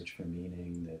yourself, a search for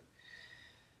meaning that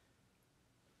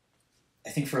I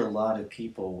think for a lot of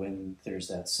people, when there's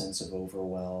that sense of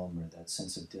overwhelm or that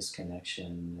sense of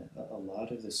disconnection, a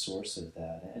lot of the source of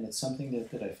that, and it's something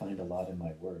that I find a lot in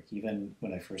my work, even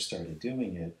when I first started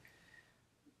doing it,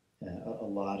 a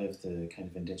lot of the kind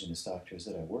of indigenous doctors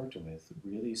that I worked with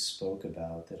really spoke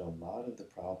about that a lot of the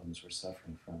problems we're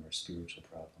suffering from are spiritual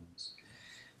problems.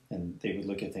 And they would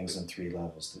look at things on three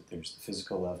levels. That there's the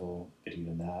physical level, but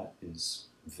even that is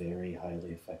very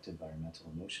highly affected by our mental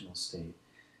emotional state.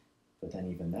 But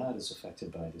then even that is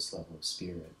affected by this level of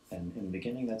spirit. And in the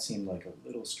beginning, that seemed like a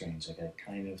little strange. Like I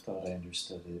kind of thought I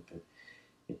understood it, but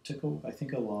it took, I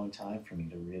think, a long time for me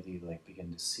to really like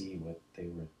begin to see what they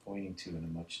were pointing to in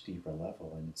a much deeper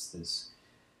level. And it's this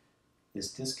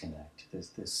disconnect,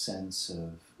 this sense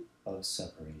of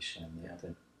separation,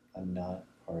 that I'm not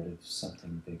part of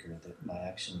something bigger, that my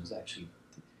actions actually,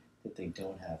 that they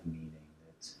don't have meaning,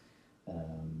 that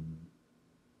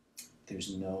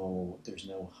there's no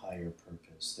higher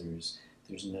purpose,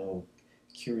 there's no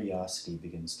curiosity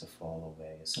begins to fall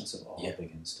away, a sense of awe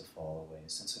begins to fall away, a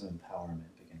sense of empowerment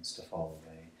begins to fall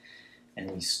away,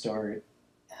 and we start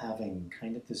having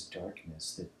kind of this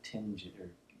darkness that tinge, or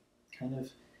kind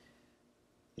of,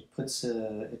 it puts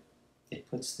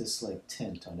this like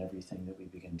tint on everything that we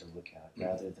begin to look at,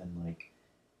 rather than like,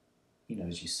 you know,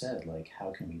 as you said, like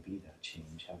how can we be that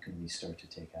change? How can we start to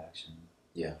take action?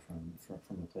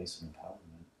 From a place of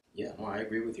empowerment. Yeah, no, I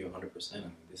agree with you 100%. I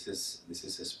mean, this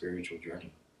is a spiritual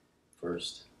journey.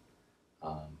 First,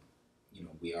 you know,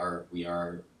 we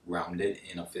are grounded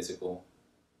in a physical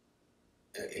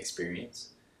experience,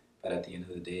 but at the end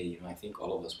of the day, you know, I think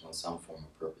all of us want some form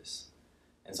of purpose.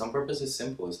 And some purpose is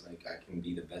simple. It's like I can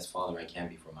be the best father I can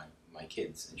be for my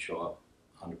kids and show up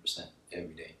 100%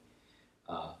 every day.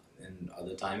 And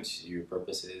other times your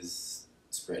purpose is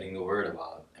spreading the word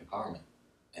about empowerment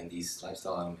and these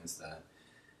lifestyle elements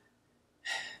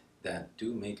that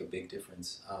do make a big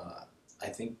difference. I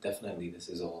think definitely this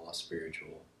is all a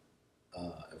spiritual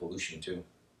evolution too.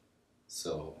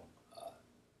 So,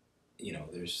 you know,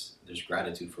 there's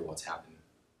gratitude for what's happened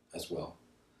as well,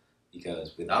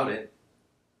 because without it,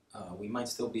 we might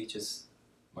still be just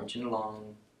marching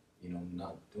along, you know,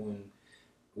 not doing,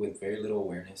 with very little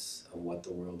awareness of what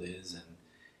the world is, and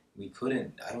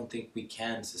I don't think we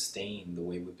can sustain the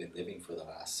way we've been living for the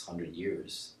last 100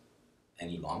 years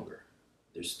any longer.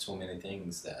 There's so many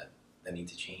things that need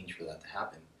to change for that to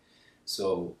happen.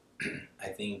 So I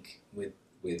think with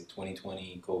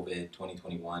 2020, COVID,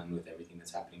 2021, with everything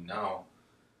that's happening now,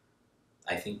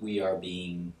 I think we are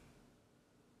being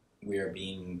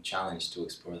challenged to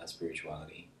explore that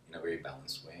spirituality in a very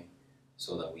balanced way,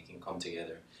 so that we can come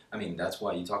together. I mean, that's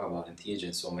why you talk about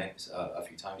entheogen so many, a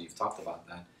few times you've talked about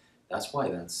that. That's why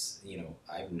you know,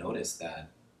 I've noticed that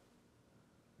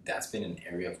that's been an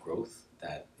area of growth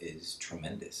that is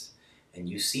tremendous. And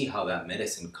you see how that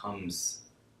medicine comes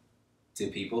to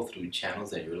people through channels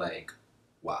that you're like,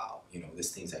 wow, you know,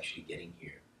 this thing's actually getting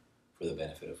here for the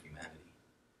benefit of humanity.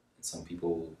 And some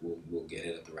people will get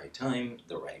it at the right time,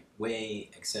 the right way,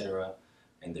 etc.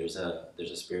 And there's a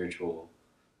spiritual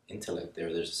intellect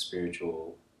there. There's a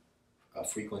spiritual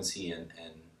frequency and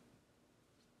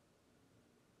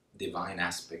divine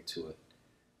aspect to it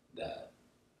that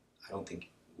I don't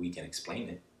think we can explain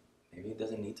it. Maybe it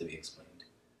doesn't need to be explained.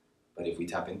 But if we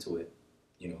tap into it,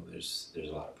 you know, there's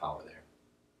a lot of power there.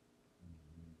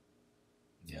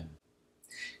 Yeah.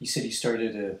 You said you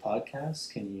started a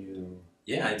podcast. Can you?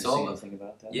 Yeah, it's say all. anything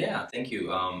about that? Yeah, thank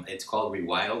you. It's called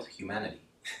Rewild Humanity.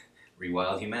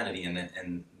 Rewild Humanity,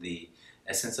 and the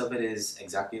essence of it is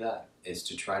exactly that: is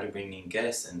to try to bring in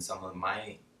guests and some of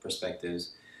my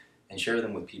perspectives and share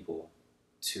them with people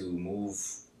to move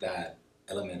that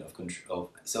element of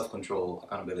self-control,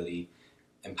 accountability,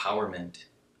 empowerment,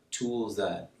 tools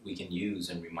that we can use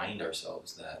and remind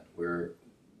ourselves that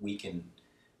we can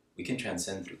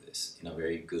transcend through this in a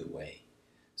very good way.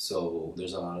 So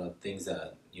there's a lot of things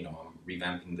that, you know, I'm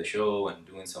revamping the show and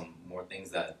doing some more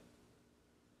things that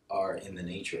are in the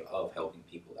nature of helping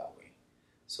people that way.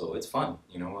 So it's fun,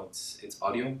 you know, it's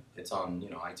audio, it's on, you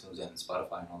know, iTunes and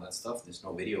Spotify and all that stuff. There's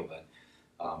no video, but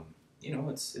you know,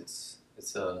 it's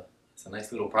a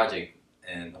nice little project,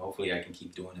 and hopefully I can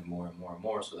keep doing it more and more and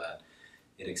more so that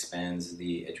it expands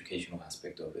the educational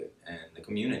aspect of it and the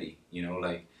community. You know,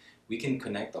 like we can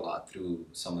connect a lot through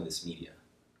some of this media,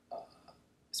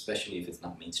 especially if it's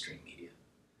not mainstream media.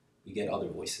 We get other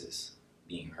voices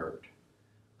being heard,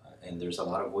 and there's a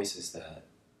lot of voices that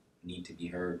need to be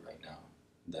heard right now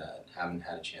that haven't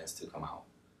had a chance to come out.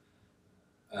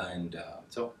 And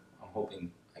so I'm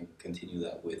hoping I can continue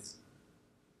that with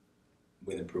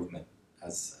improvement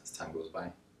as time goes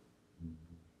by.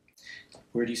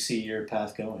 Where do you see your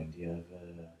path going? Do you have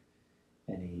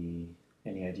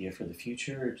any idea for the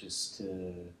future, or just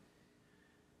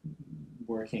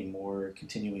working more,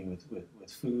 continuing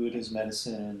with food as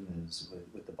medicine,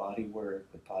 with the body work,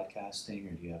 with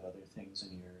podcasting, or do you have other things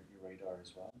on your radar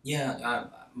as well? Yeah,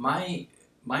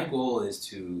 my goal is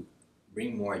to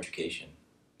bring more education.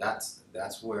 That's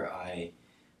where I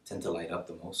tend to light up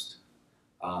the most.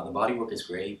 The body work is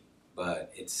great,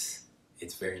 but it's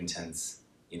very intense,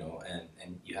 you know,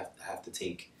 and you have to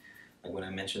take, like when I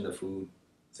mentioned the food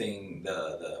thing,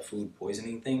 the food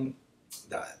poisoning thing,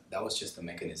 that was just a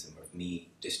mechanism of me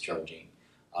discharging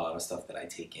a lot of stuff that I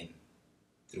take in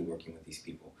through working with these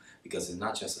people, because it's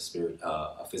not just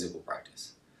a physical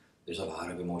practice. There's a lot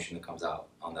of emotion that comes out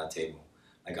on that table,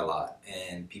 like a lot,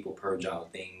 and people purge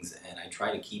out things, and I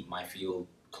try to keep my field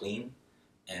clean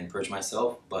and purge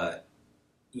myself, but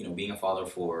you know, being a father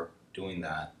for doing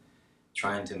that,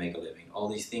 trying to make a living, all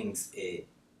these things, it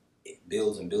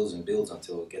builds and builds and builds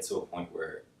until it gets to a point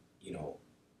where, you know,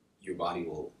 your body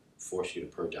will force you to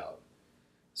purge out.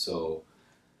 So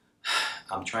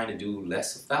I'm trying to do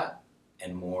less of that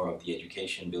and more of the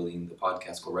education, building the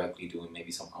podcast correctly, doing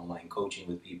maybe some online coaching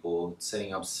with people,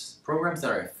 setting up programs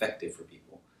that are effective for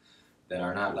people, that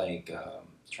are not like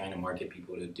trying to market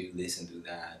people to do this and do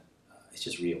that. It's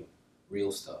just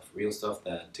real stuff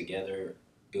that together,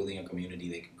 building a community,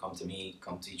 they can come to me,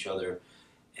 come to each other,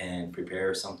 and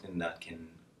prepare something that can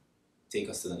take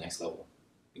us to the next level.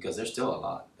 Because there's still a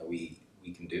lot that we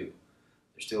can do.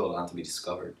 There's still a lot to be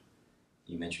discovered.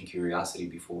 You mentioned curiosity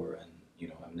before, and you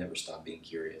know, I've never stopped being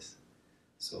curious.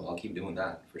 So I'll keep doing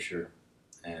that for sure.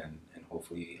 And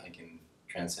hopefully I can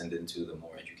transcend into the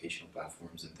more educational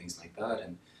platforms and things like that,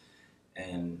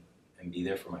 and be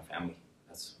there for my family.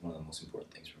 That's one of the most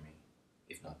important things for me,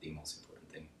 if not the most important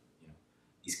thing. You know,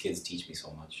 these kids teach me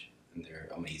so much, and they're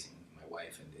amazing. My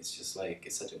wife, and it's just like,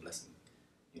 it's such a blessing,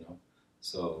 you know.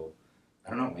 So I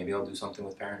don't know, maybe I'll do something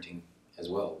with parenting as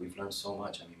well. We've learned so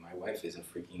much. I mean, my wife is a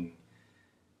freaking,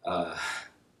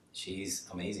 she's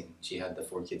amazing. She had the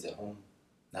 4 kids at home,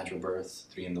 natural birth,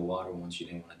 3 in the water, 1 she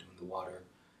didn't want to do in the water.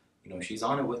 You know, she's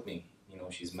on it with me. You know,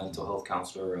 she's mental health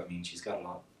counselor. I mean, she's got a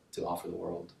lot to offer the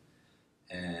world.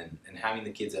 And having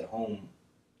the kids at home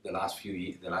the last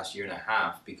year and a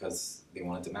half, because they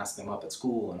wanted to mask them up at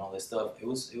school and all this stuff, it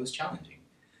was challenging.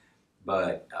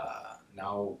 But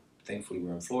now, thankfully,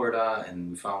 we're in Florida, and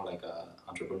we found like a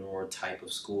entrepreneur type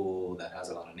of school that has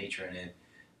a lot of nature in it,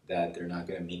 that they're not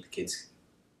going to make the kids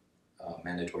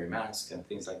mandatory masks and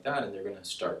things like that, and they're going to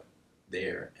start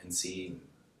there and see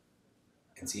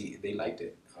they liked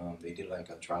it. They did like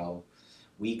a trial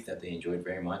week that they enjoyed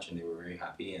very much, and they were very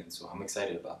happy, and so I'm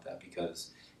excited about that,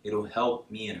 because it'll help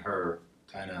me and her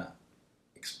kind of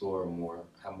explore more,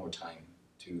 have more time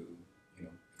to, you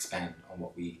know, expand on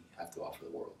what we have to offer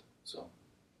the world. So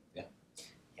yeah,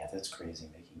 that's crazy,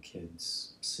 making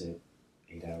kids sit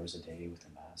 8 hours a day with a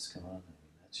mask on. I mean,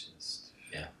 that's just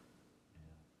yeah,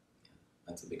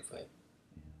 that's a big fight.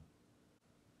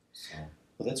 So,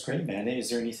 well, that's great, man. Is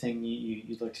there anything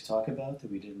you'd like to talk about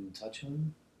that we didn't touch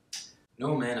on?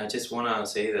 No, man, I just want to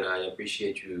say that I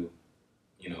appreciate you,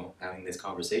 you know, having this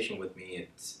conversation with me.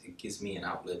 It gives me an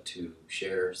outlet to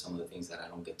share some of the things that I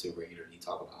don't get to regularly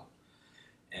talk about.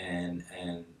 And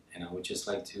I would just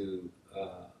like to,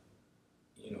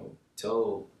 you know,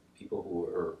 tell people who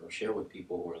or share with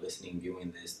people who are listening,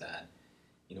 viewing this, that,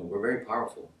 you know, we're very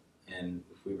powerful. And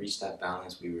if we reach that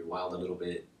balance, we rewild a little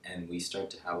bit, and we start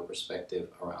to have a perspective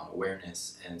around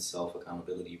awareness and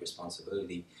self-accountability,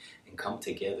 responsibility, and come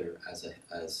together as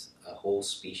a whole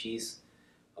species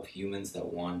of humans that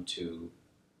want to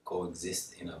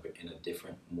coexist in a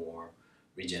different, more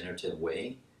regenerative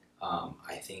way.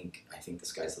 I think the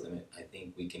sky's the limit. I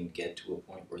think we can get to a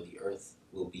point where the Earth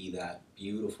will be that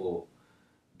beautiful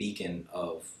beacon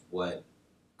of what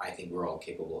I think we're all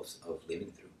capable of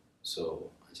living through.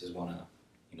 So I just want to,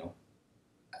 you know,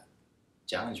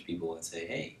 challenge people and say,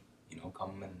 hey, you know,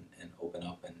 come and open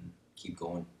up and keep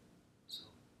going. So,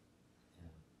 yeah.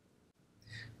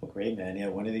 Well, great, man. Yeah,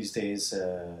 one of these days,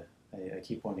 I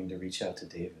keep wanting to reach out to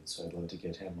David, so I'd love to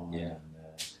get him on and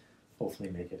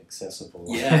hopefully make it accessible.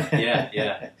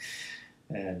 Yeah.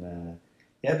 And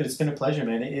yeah, but it's been a pleasure,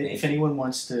 man. If anyone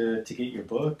wants to get your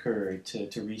book or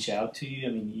to reach out to you,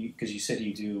 I mean, because you said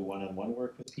you do one-on-one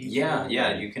work with people. Yeah,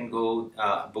 you can go,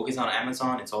 book is on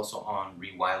Amazon. It's also on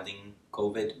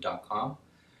rewildingcovid.com.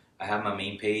 I have my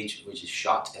main page, which is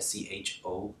Schott,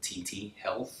 SCHOTT,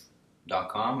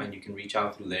 health.com, and you can reach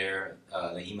out through there.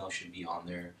 The email should be on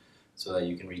there so that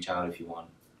you can reach out if you want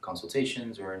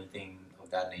consultations or anything of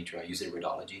that nature. I use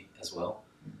Iridology as well.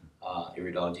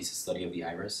 Iridology is the study of the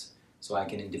iris. So I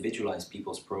can individualize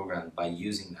people's program by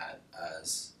using that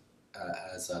as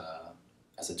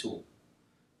a tool.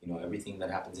 You know, everything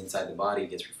that happens inside the body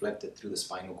gets reflected through the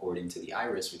spinal cord into the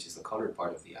iris, which is the colored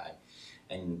part of the eye.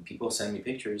 And people send me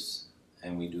pictures,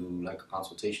 and we do like a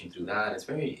consultation through that. It's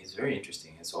very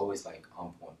interesting. It's always like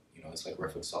on point. You know, it's like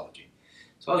reflexology.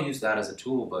 So I'll use that as a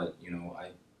tool, but you know,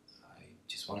 I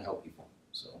just want to help people.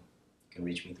 So you can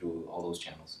reach me through all those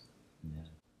channels. Yeah.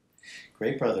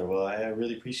 Great, brother. Well, I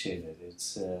really appreciate it.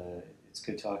 It's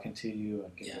good talking to you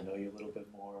and getting to know you a little bit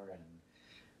more. And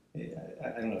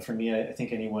I don't know. For me, I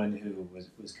think anyone who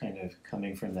was kind of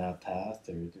coming from that path,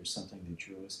 there's something that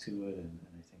drew us to it, and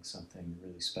I think something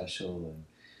really special. And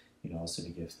you know, also to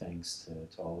give thanks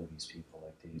to all of these people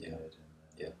like David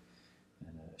and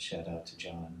a shout out to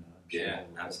John. Yeah,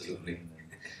 absolutely.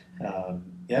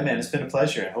 Yeah, man, it's been a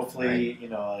pleasure. And hopefully, you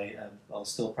know, I'll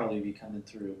still probably be coming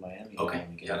through Miami. Okay.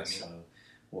 Again, so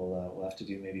we'll have to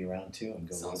do maybe round 2 and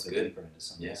go a little bit deeper into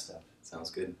some of this stuff. Sounds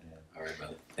good. Yeah. All right,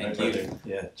 brother. Thank you. Brother.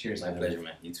 Yeah. Cheers. My pleasure,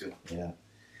 man. You too. Yeah.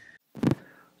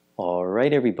 All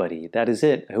right, everybody. That is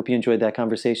it. I hope you enjoyed that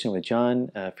conversation with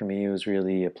John. For me, it was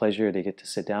really a pleasure to get to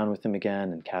sit down with him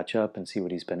again and catch up and see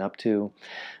what he's been up to.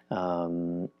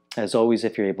 As always,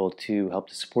 if you're able to help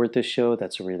to support this show,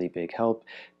 that's a really big help.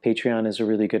 Patreon is a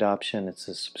really good option. It's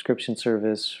a subscription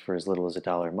service for as little as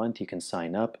 $1 a month. You can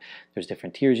sign up. There's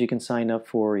different tiers you can sign up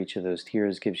for. Each of those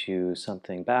tiers gives you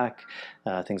something back.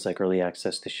 Things like early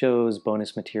access to shows,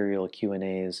 bonus material,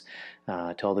 Q&As.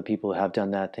 To all the people who have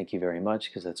done that, thank you very much,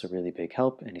 because that's a really big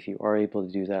help. And if you are able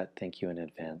to do that, thank you in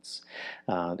advance.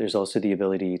 There's also the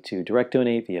ability to direct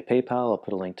donate via PayPal. I'll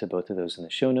put a link to both of those in the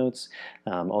show notes.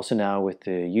 Also now with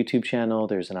the YouTube channel,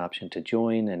 there's an option to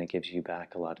join, and it gives you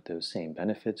back a lot of those same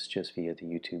benefits just via the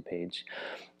YouTube page.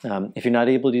 If you're not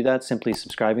able to do that, simply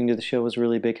subscribing to the show is a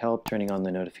really big help, turning on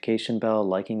the notification bell,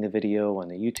 liking the video on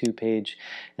the YouTube page,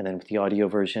 and then with the audio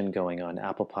version, going on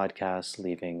Apple Podcasts,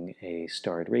 leaving a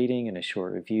starred rating and a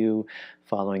short review,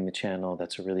 following the channel.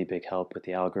 That's a really big help with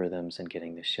the algorithms and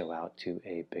getting the show out to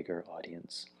a bigger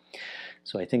audience.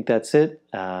 So I think that's it.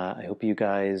 I hope you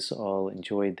guys all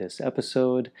enjoyed this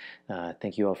episode.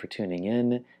 Thank you all for tuning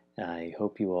in. I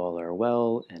hope you all are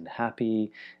well and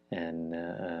happy and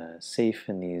safe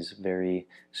in these very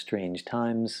strange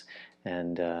times.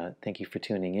 And thank you for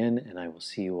tuning in, and I will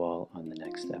see you all on the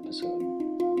next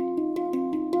episode.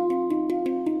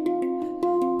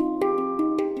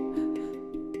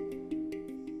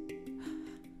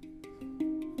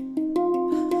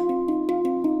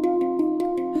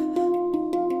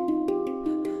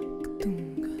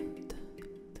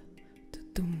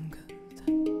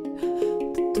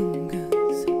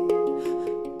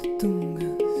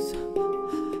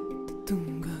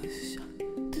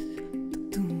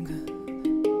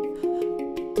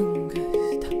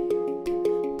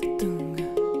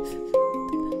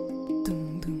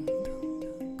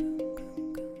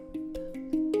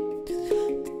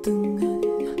 Tung